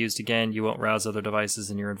device can be used again. You won't rouse other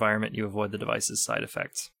devices in your environment. You avoid the device's side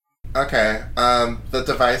effects. Okay, the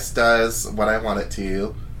device does what I want it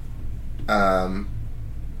to. And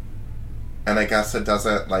I guess it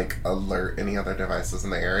doesn't, like, alert any other devices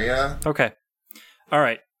in the area. Okay. All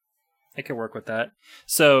right. I can work with that.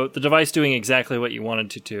 So the device doing exactly what you wanted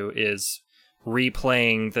to do is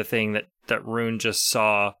replaying the thing that Rune just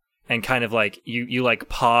saw, and kind of like you like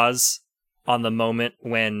pause on the moment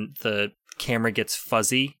when the camera gets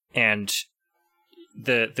fuzzy, and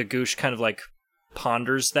the Goosh kind of like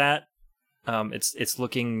ponders that. It's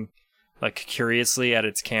looking like curiously at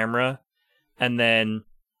its camera, and then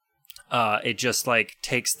it just like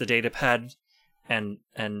takes the data pad and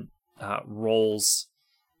rolls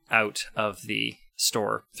out of the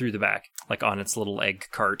store through the back, like on its little egg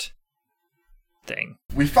cart thing.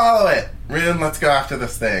 We follow it! Rune, let's go after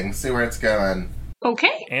this thing. See where it's going.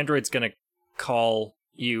 Okay. Android's gonna call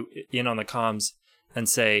you in on the comms and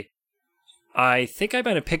say, I think I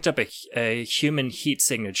might have picked up a human heat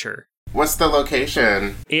signature. What's the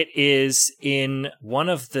location? It is in one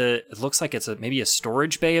of the, it looks like it's maybe a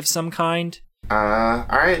storage bay of some kind.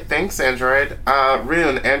 Alright, thanks, Android.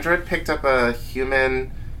 Rune, Android picked up a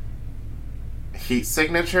human heat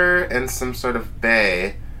signature in some sort of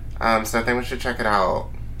bay. So I think we should check it out.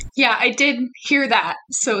 Yeah, I did hear that,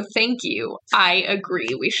 so thank you. I agree.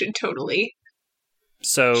 We should totally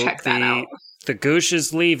check that out. The Goosh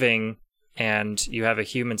is leaving, and you have a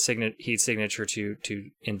human heat signature to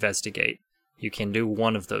investigate. You can do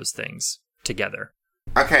one of those things together.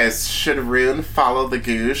 Okay, should Rune follow the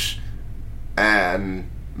Goosh, and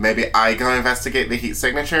maybe I go investigate the heat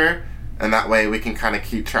signature, and that way we can kind of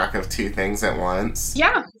keep track of two things at once?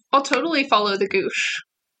 Yeah, I'll totally follow the Goosh.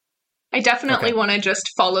 I definitely want to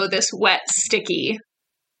just follow this wet, sticky,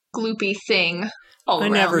 gloopy thing all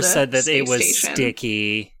around. I never the said that it was station.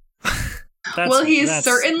 Sticky. Well, he's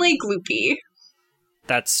certainly gloopy.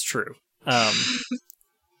 That's true. That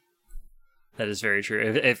is very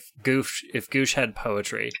true. If Goosh had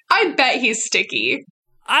poetry, I bet he's sticky.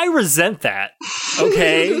 I resent that.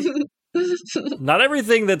 Okay, not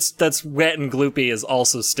everything that's wet and gloopy is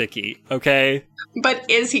also sticky. Okay,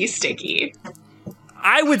 but is he sticky?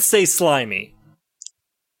 I would say slimy.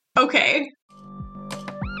 Okay.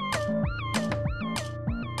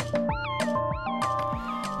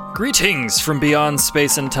 Greetings from beyond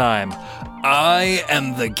space and time. I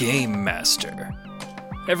am the Game Master.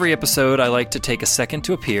 Every episode, I like to take a second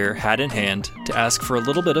to appear, hat in hand, to ask for a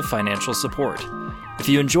little bit of financial support. If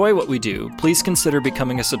you enjoy what we do, please consider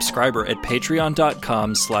becoming a subscriber at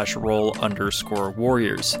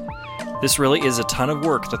patreon.com/roll_warriors. This really is a ton of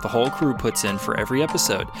work that the whole crew puts in for every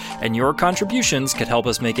episode, and your contributions could help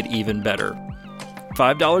us make it even better.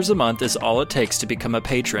 $5 a month is all it takes to become a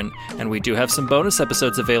patron, and we do have some bonus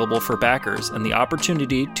episodes available for backers and the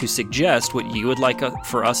opportunity to suggest what you would like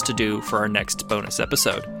for us to do for our next bonus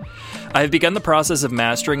episode. I have begun the process of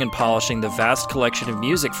mastering and polishing the vast collection of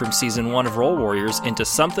music from Season 1 of Roll Warriors into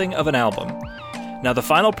something of an album. Now, the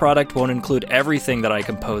final product won't include everything that I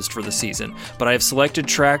composed for the season, but I have selected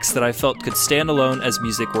tracks that I felt could stand alone as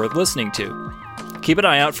music worth listening to. Keep an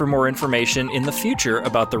eye out for more information in the future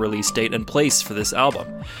about the release date and place for this album.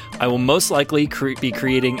 I will most likely be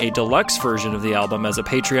creating a deluxe version of the album as a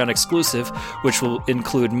Patreon exclusive, which will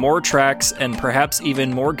include more tracks and perhaps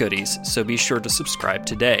even more goodies, so be sure to subscribe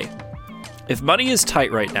today. If money is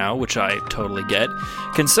tight right now, which I totally get,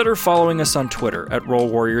 consider following us on Twitter at Roll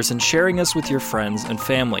Warriors and sharing us with your friends and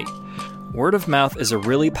family. Word of mouth is a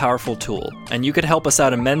really powerful tool, and you could help us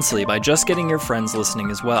out immensely by just getting your friends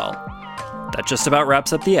listening as well. That just about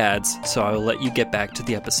wraps up the ads, so I will let you get back to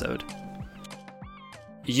the episode.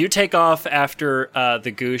 You take off after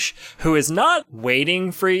the Goosh, who is not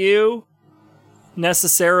waiting for you,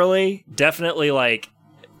 necessarily. Definitely,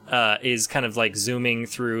 is kind of, zooming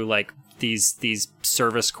through, these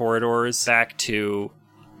service corridors back to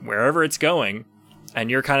wherever it's going. and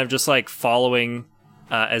you're kind of just like following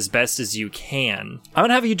as best as you can. I'm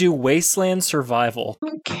gonna have you do Wasteland Survival.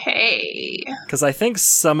 Okay. Because I think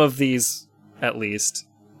some of these, at least,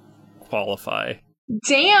 qualify.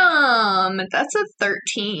 Damn, that's a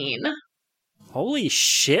 13. Holy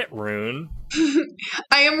shit, Rune.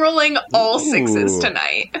 I am rolling all sixes Ooh.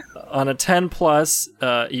 tonight. On a 10 plus,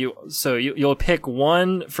 you'll pick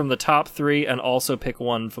one from the top 3 and also pick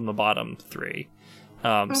one from the bottom 3.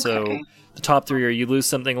 So Okay. the top 3 are you lose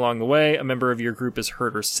something along the way, a member of your group is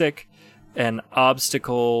hurt or sick, an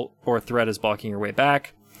obstacle or threat is blocking your way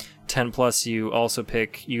back. 10 plus, you also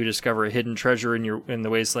pick you discover a hidden treasure in the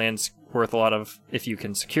wastelands worth a lot of if you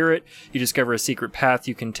can secure it. You discover a secret path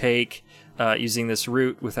you can take using this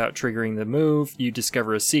route without triggering the move. You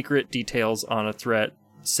discover a secret, details on a threat,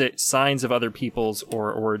 signs of other peoples,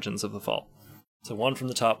 or origins of the fall. So one from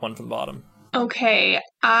the top, one from the bottom. Okay,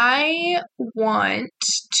 I want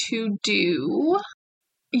to do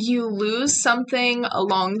you lose something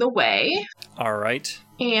along the way, All right.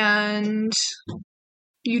 and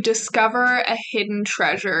you discover a hidden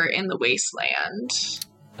treasure in the wasteland.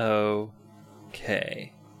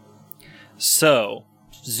 Okay. So,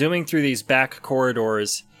 zooming through these back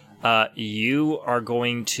corridors, you are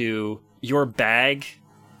going to your bag,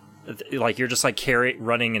 like you're just like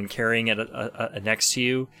running and carrying it next to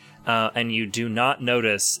you, and you do not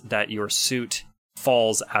notice that your suit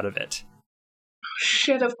falls out of it.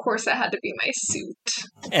 Shit, of course it had to be my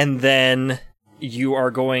suit. And then you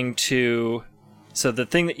are going to... So the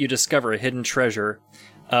thing that you discover, a hidden treasure,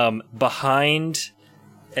 behind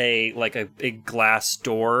a big glass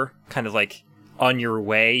door, kind of like on your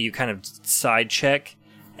way, you kind of side check,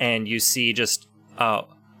 and you see just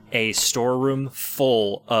a storeroom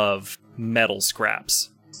full of metal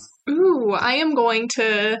scraps. Ooh, I am going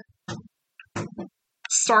to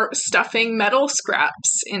start stuffing metal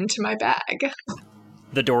scraps into my bag.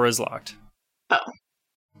 The door is locked. Oh.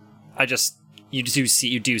 You do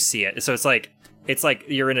see it. So it's like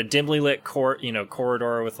you're in a dimly lit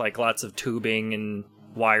corridor with like lots of tubing and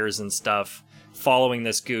wires and stuff following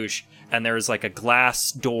this goosh, and there's like a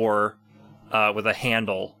glass door with a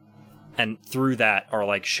handle, and through that are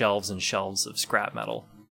like shelves and shelves of scrap metal.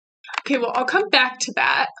 Okay, well, I'll come back to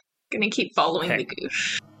that. Gonna keep following Okay. the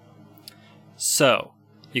goosh. So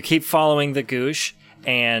you keep following the goosh,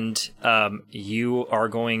 and you are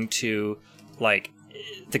going to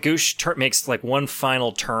the goosh makes like one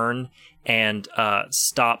final turn and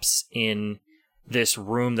stops in this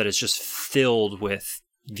room that is just filled with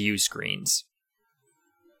view screens.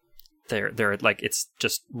 They're like, it's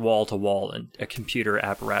just wall to wall and a computer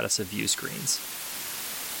apparatus of view screens.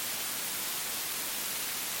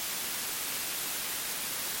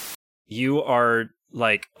 You are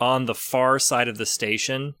like on the far side of the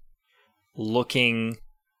station looking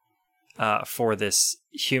for this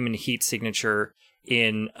human heat signature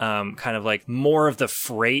in kind of like more of the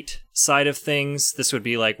freight side of things. This would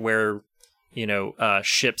be like where,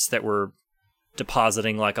 ships that were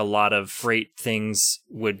depositing like a lot of freight things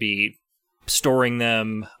would be storing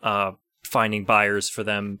them, finding buyers for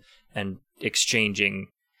them, and exchanging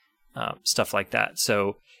stuff like that.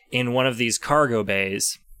 So in one of these cargo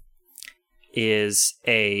bays is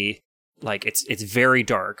it's very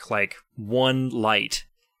dark, like one light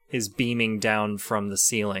is beaming down from the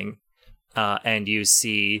ceiling, and you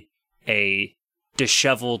see a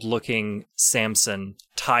disheveled looking Samson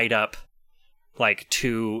tied up like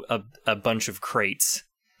to a bunch of crates,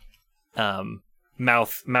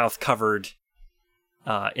 mouth covered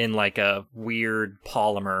in like a weird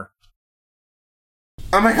polymer.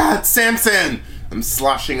 Oh my god, Samson! I'm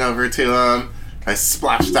sloshing over to him. I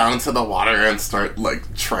splash down into the water and start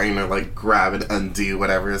like trying to like grab and undo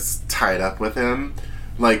whatever is tied up with him.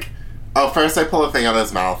 First I pull the thing out of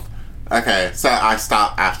his mouth. Okay, so I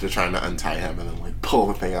stop after trying to untie him and then like pull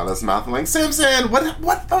the thing out of his mouth. I'm like, Samson,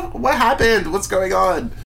 what happened? What's going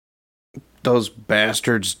on? Those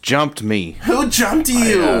bastards jumped me. Who jumped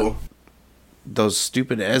you? Those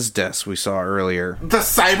stupid Esdes we saw earlier. The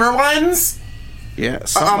cyber ones? Yeah,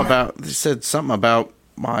 they said something about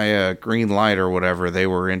my green light or whatever. They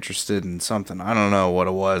were interested in something. I don't know what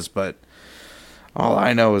it was, but all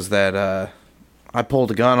I know is that I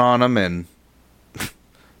pulled a gun on them and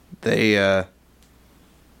they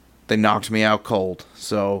knocked me out cold.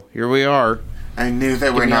 So here we are. I knew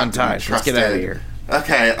they were not untied. Let's get out of here.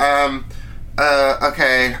 Okay, do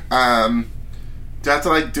I have to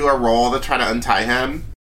like do a roll to try to untie him?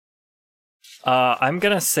 I'm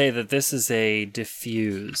gonna say that this is a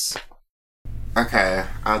diffuse. Okay,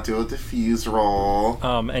 I'll do a diffuse roll.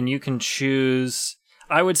 And you can choose.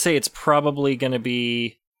 I would say it's probably gonna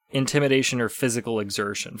be intimidation or physical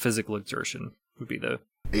exertion. Physical exertion would be the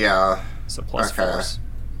Yeah. so plus Okay. force.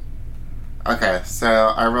 Okay, so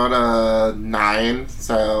I rolled a 9,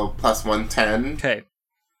 so plus 1, 10. Okay.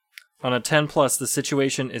 On a 10 plus, the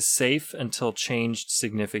situation is safe until changed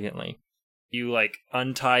significantly. You like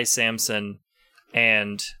untie Samson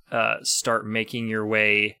and start making your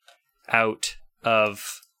way out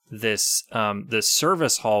of this this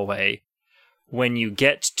service hallway. When you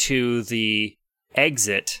get to the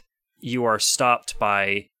exit, you are stopped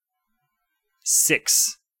by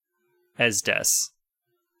 6 Esdes,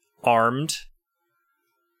 armed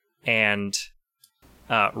and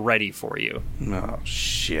ready for you. Oh,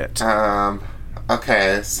 shit.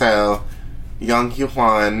 Okay, so Young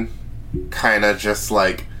Yuan kind of just,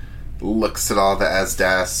 like, looks at all the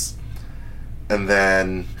Esdes and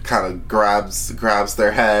then kind of grabs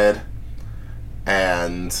their head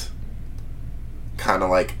and kind of,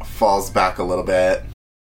 like, falls back a little bit.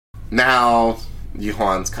 Now,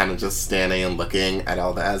 Yuan's kind of just standing and looking at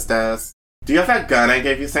all the Esdes. Do you have that gun I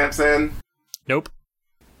gave you, Samson? Nope.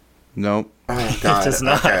 Nope. Oh, God. It does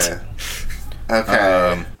not.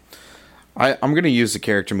 Okay. I'm going to use the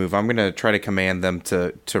character move. I'm going to try to command them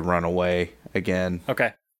to run away again.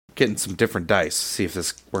 Okay. Getting some different dice. See if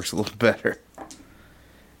this works a little better.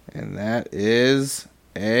 And that is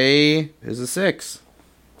a 6.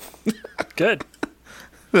 Good.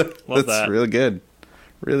 Love That's that. really good.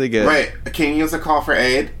 Really good. Wait, can you use a call for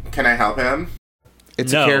aid? Can I help him?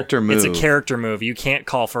 It's a character move. It's a character move. You can't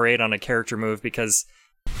call for aid on a character move because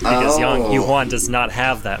Young Yuan does not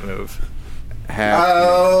have that move.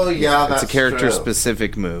 Oh, yeah, that's It's a character true.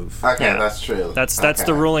 specific move. Okay, Yeah. that's true. That's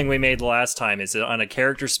the ruling we made last time. Is on a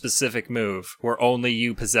character specific move where only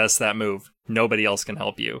you possess that move. Nobody else can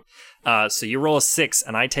help you. So you roll a 6,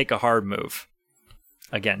 and I take a hard move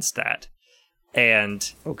against that. And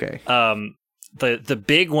Okay. the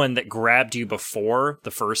big one that grabbed you before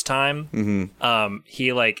the first time,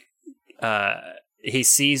 he he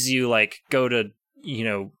sees you like go to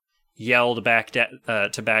yell to back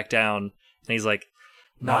down, and he's like,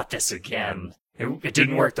 "Not this again. It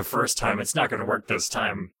didn't work the first time. It's not going to work this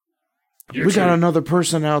time." We got another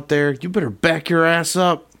person out there. You better back your ass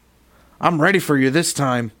up. I'm ready for you this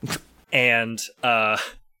time. And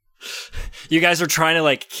you guys are trying to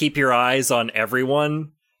like keep your eyes on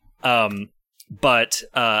everyone, but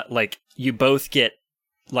like you both get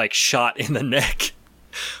like shot in the neck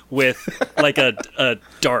with like a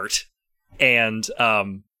dart, and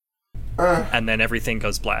then everything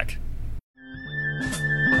goes black.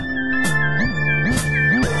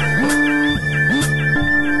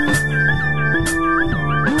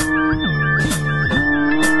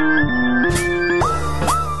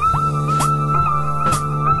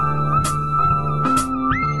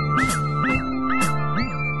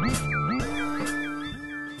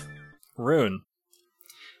 Rune.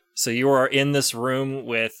 So you are in this room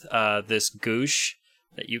with this Goosh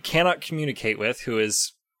that you cannot communicate with, who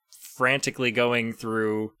is frantically going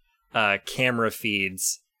through camera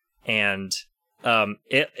feeds, and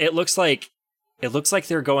it looks like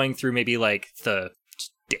they're going through maybe like the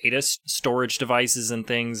data storage devices and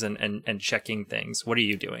things, and checking things. What are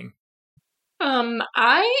you doing?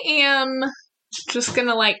 I am just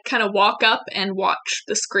gonna like kind of walk up and watch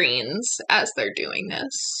the screens as they're doing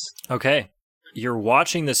this. Okay. You're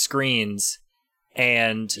watching the screens,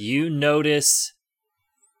 and you notice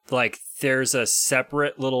like there's a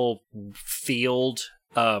separate little field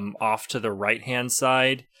off to the right-hand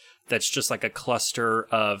side that's just like a cluster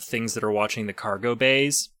of things that are watching the cargo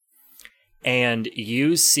bays. And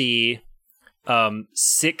you see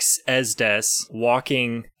 6 Esdes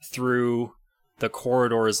walking through the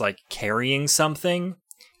corridors like carrying something,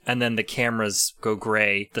 and then the cameras go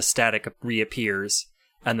gray, the static reappears,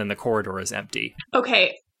 and then the corridor is empty.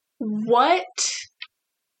 Okay, what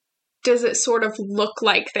does it sort of look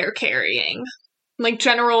like they're carrying? Like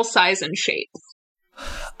general size and shape?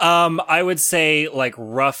 I would say like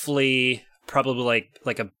roughly, probably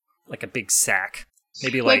like a big sack,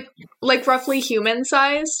 maybe like roughly human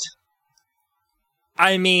sized.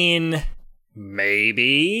 I mean,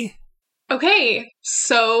 maybe. Okay,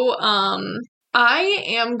 so I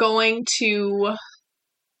am going to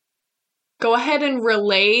go ahead and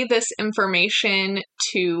relay this information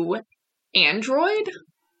to Android.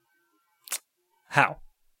 How?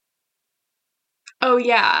 Oh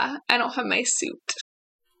yeah, I don't have my suit.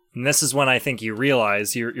 And this is when I think you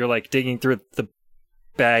realize you're like digging through the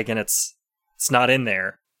bag and it's not in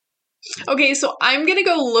there. Okay, so I'm gonna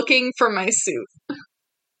go looking for my suit.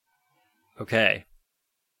 Okay.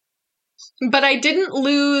 But I didn't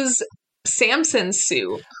lose Samson's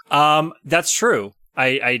suit. That's true.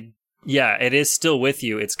 Yeah, it is still with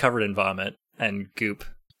you. It's covered in vomit and goop.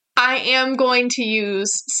 I am going to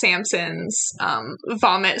use Samson's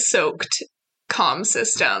vomit-soaked comm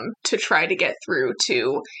system to try to get through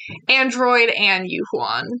to Android and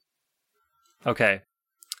Yuhuan. Okay.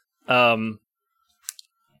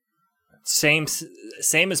 Same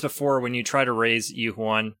as before. When you try to raise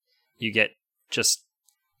Yuhuan, you get just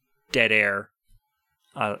dead air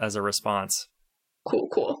as a response.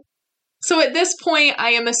 Cool. So at this point,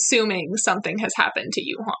 I am assuming something has happened to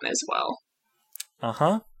Yuhuan as well.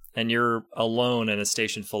 Uh-huh. And you're alone in a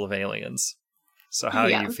station full of aliens. So how are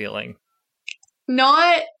you feeling?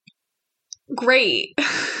 Not great.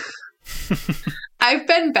 I've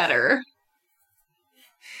been better.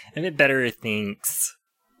 A bit better, thanks.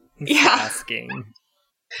 Thanks Yeah. for asking.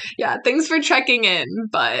 Yeah, thanks for checking in,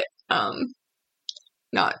 but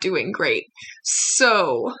not doing great.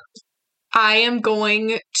 So I am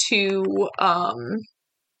going to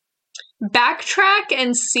backtrack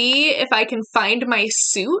and see if I can find my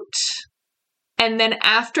suit, and then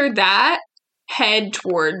after that, head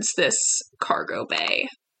towards this cargo bay.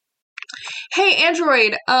 Hey,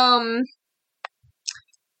 Android,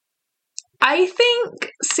 I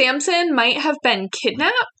think Samson might have been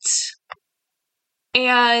kidnapped,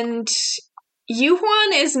 and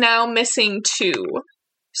Yuhuan is now missing too.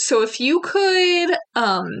 So if you could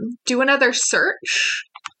do another search.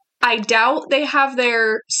 I doubt they have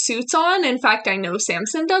their suits on. In fact, I know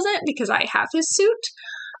Samson doesn't because I have his suit.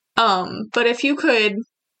 But if you could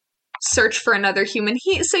search for another human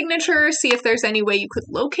heat signature, see if there's any way you could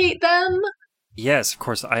locate them. Yes, of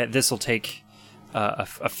course. This will take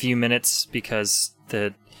a few minutes because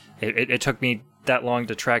it took me that long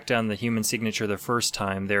to track down the human signature the first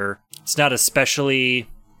time. It's not especially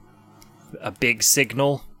a big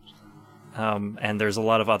signal, and there's a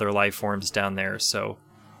lot of other life forms down there, so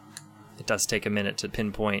it does take a minute to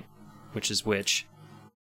pinpoint which is which.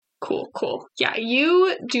 Cool. Yeah,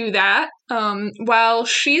 you do that. While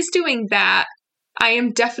she's doing that, I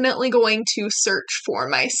am definitely going to search for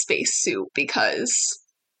my spacesuit because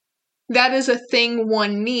that is a thing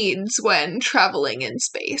one needs when traveling in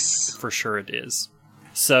space. For sure it is.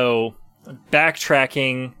 So,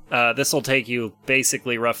 backtracking, this will take you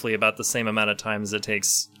basically roughly about the same amount of time as it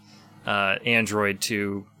takes Android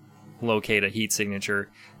to locate a heat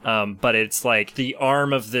signature. But it's like the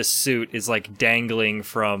arm of this suit is like dangling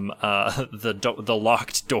from the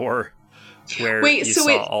locked door where Wait, you so saw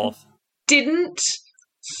it all. didn't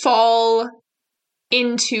fall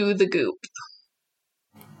into the goop.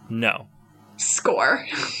 No. Score.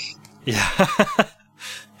 Yeah.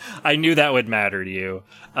 I knew that would matter to you.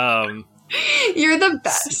 You're the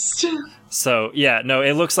best. So yeah, no,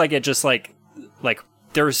 it looks like it just like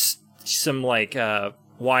there's some like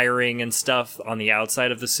wiring and stuff on the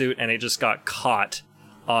outside of the suit, and it just got caught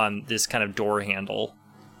on this kind of door handle.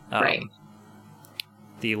 Right.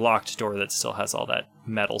 The locked door that still has all that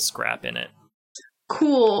metal scrap in it.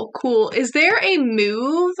 Cool. Is there a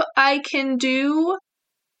move I can do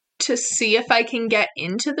to see if I can get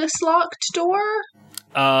into this locked door?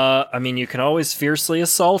 I mean, you can always fiercely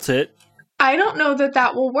assault it. I don't know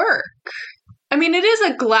that will work. I mean, it is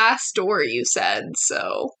a glass door, you said,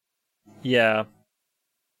 so... Yeah.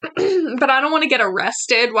 But I don't want to get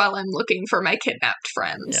arrested while I'm looking for my kidnapped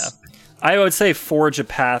friends. Yeah. I would say Forge a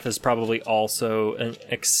Path is probably also an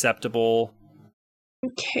acceptable.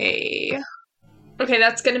 Okay,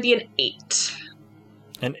 that's going to be an 8.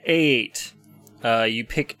 An 8. You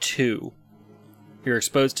pick 2. You're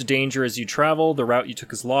exposed to danger as you travel. The route you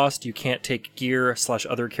took is lost. You can't take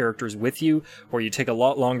gear/other characters with you, or you take a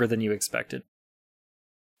lot longer than you expected.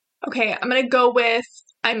 Okay, I'm going to go with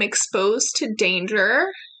I'm exposed to danger.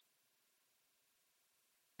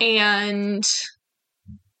 And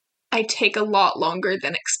I take a lot longer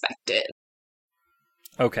than expected.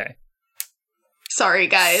 Okay. Sorry,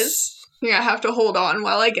 guys. You're gonna have to hold on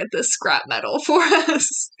while I get this scrap metal for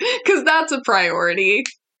us. Because that's a priority.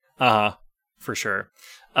 For sure.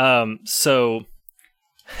 So,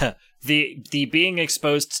 the being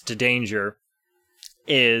exposed to danger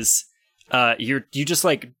is, you just,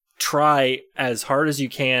 like, try as hard as you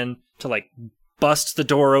can to, like, bust the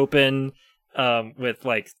door open, with,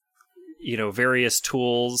 like, you know, various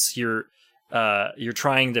tools. You're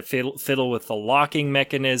trying to fiddle with the locking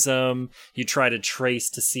mechanism. You try to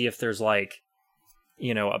trace to see if there's, like,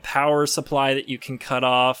 you know, a power supply that you can cut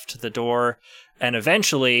off to the door. And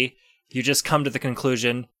eventually, you just come to the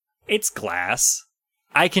conclusion, it's glass.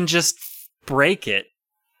 I can just break it.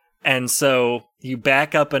 And so you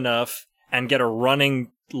back up enough and get a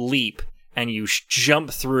running leap, and you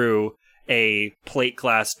jump through a plate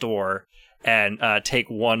glass door and take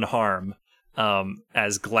 1 harm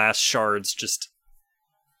as glass shards just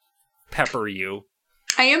pepper you.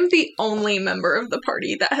 I am the only member of the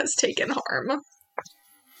party that has taken harm.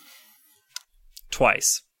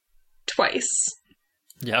 Twice.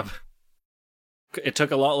 Yep. It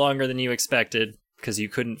took a lot longer than you expected because you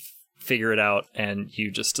couldn't figure it out and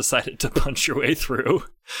you just decided to punch your way through.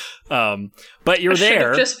 But you're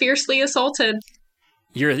there. Just fiercely assaulted.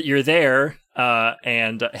 You're there,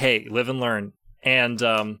 and hey, live and learn. And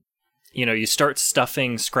you start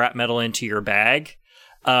stuffing scrap metal into your bag.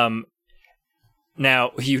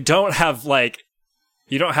 Now you don't have like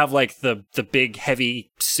the big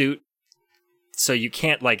heavy suit, so you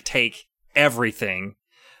can't like take everything.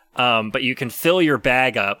 But you can fill your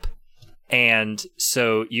bag up, and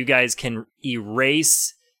so you guys can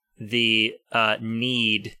erase the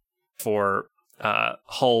need for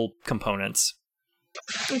hull components.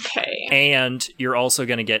 Okay. And you're also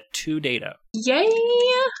going to get 2 data. Yay!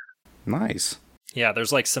 Nice. Yeah,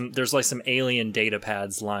 there's some alien data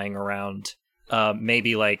pads lying around.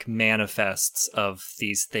 Maybe like manifests of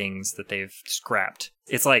these things that they've scrapped.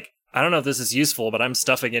 It's like, I don't know if this is useful, but I'm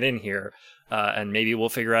stuffing it in here. And maybe we'll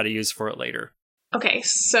figure out a use for it later. Okay,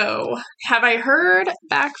 so have I heard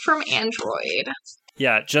back from Android?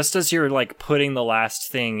 Yeah, just as you're like putting the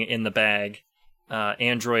last thing in the bag,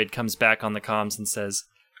 Android comes back on the comms and says,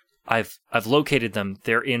 I've located them.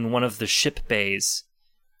 They're in one of the ship bays.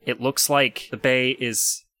 It looks like the bay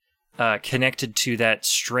is connected to that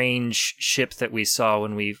strange ship that we saw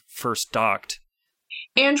when we first docked.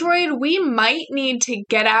 Android, we might need to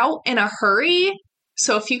get out in a hurry.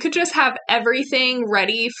 So if you could just have everything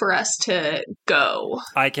ready for us to go.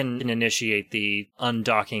 I can initiate the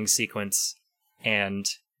undocking sequence and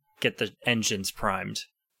get the engines primed.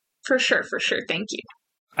 For sure. Thank you.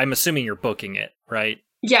 I'm assuming you're booking it, right?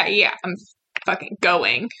 Yeah. I'm fucking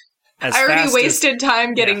going. I already wasted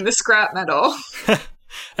time getting the scrap metal.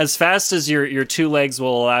 As fast as your 2 legs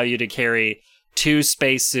will allow you to carry 2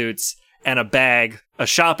 spacesuits and a bag, a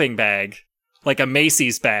shopping bag, like a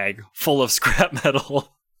Macy's bag full of scrap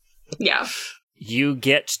metal. Yeah. You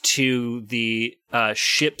get to the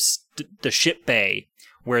ship bay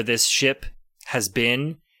where this ship has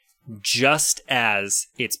been just as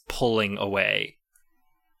it's pulling away.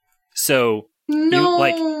 So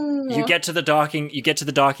you get to the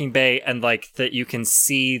docking bay and like that you can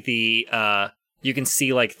see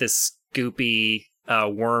like this goopy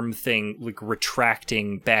worm thing like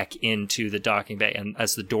retracting back into the docking bay, and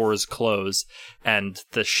as the doors close and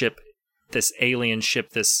the ship, this alien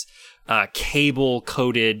ship, this cable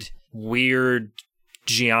coated weird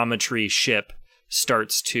geometry ship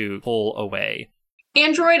starts to pull away.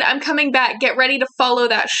 Android, I'm coming back. Get ready to follow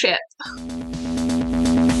that ship.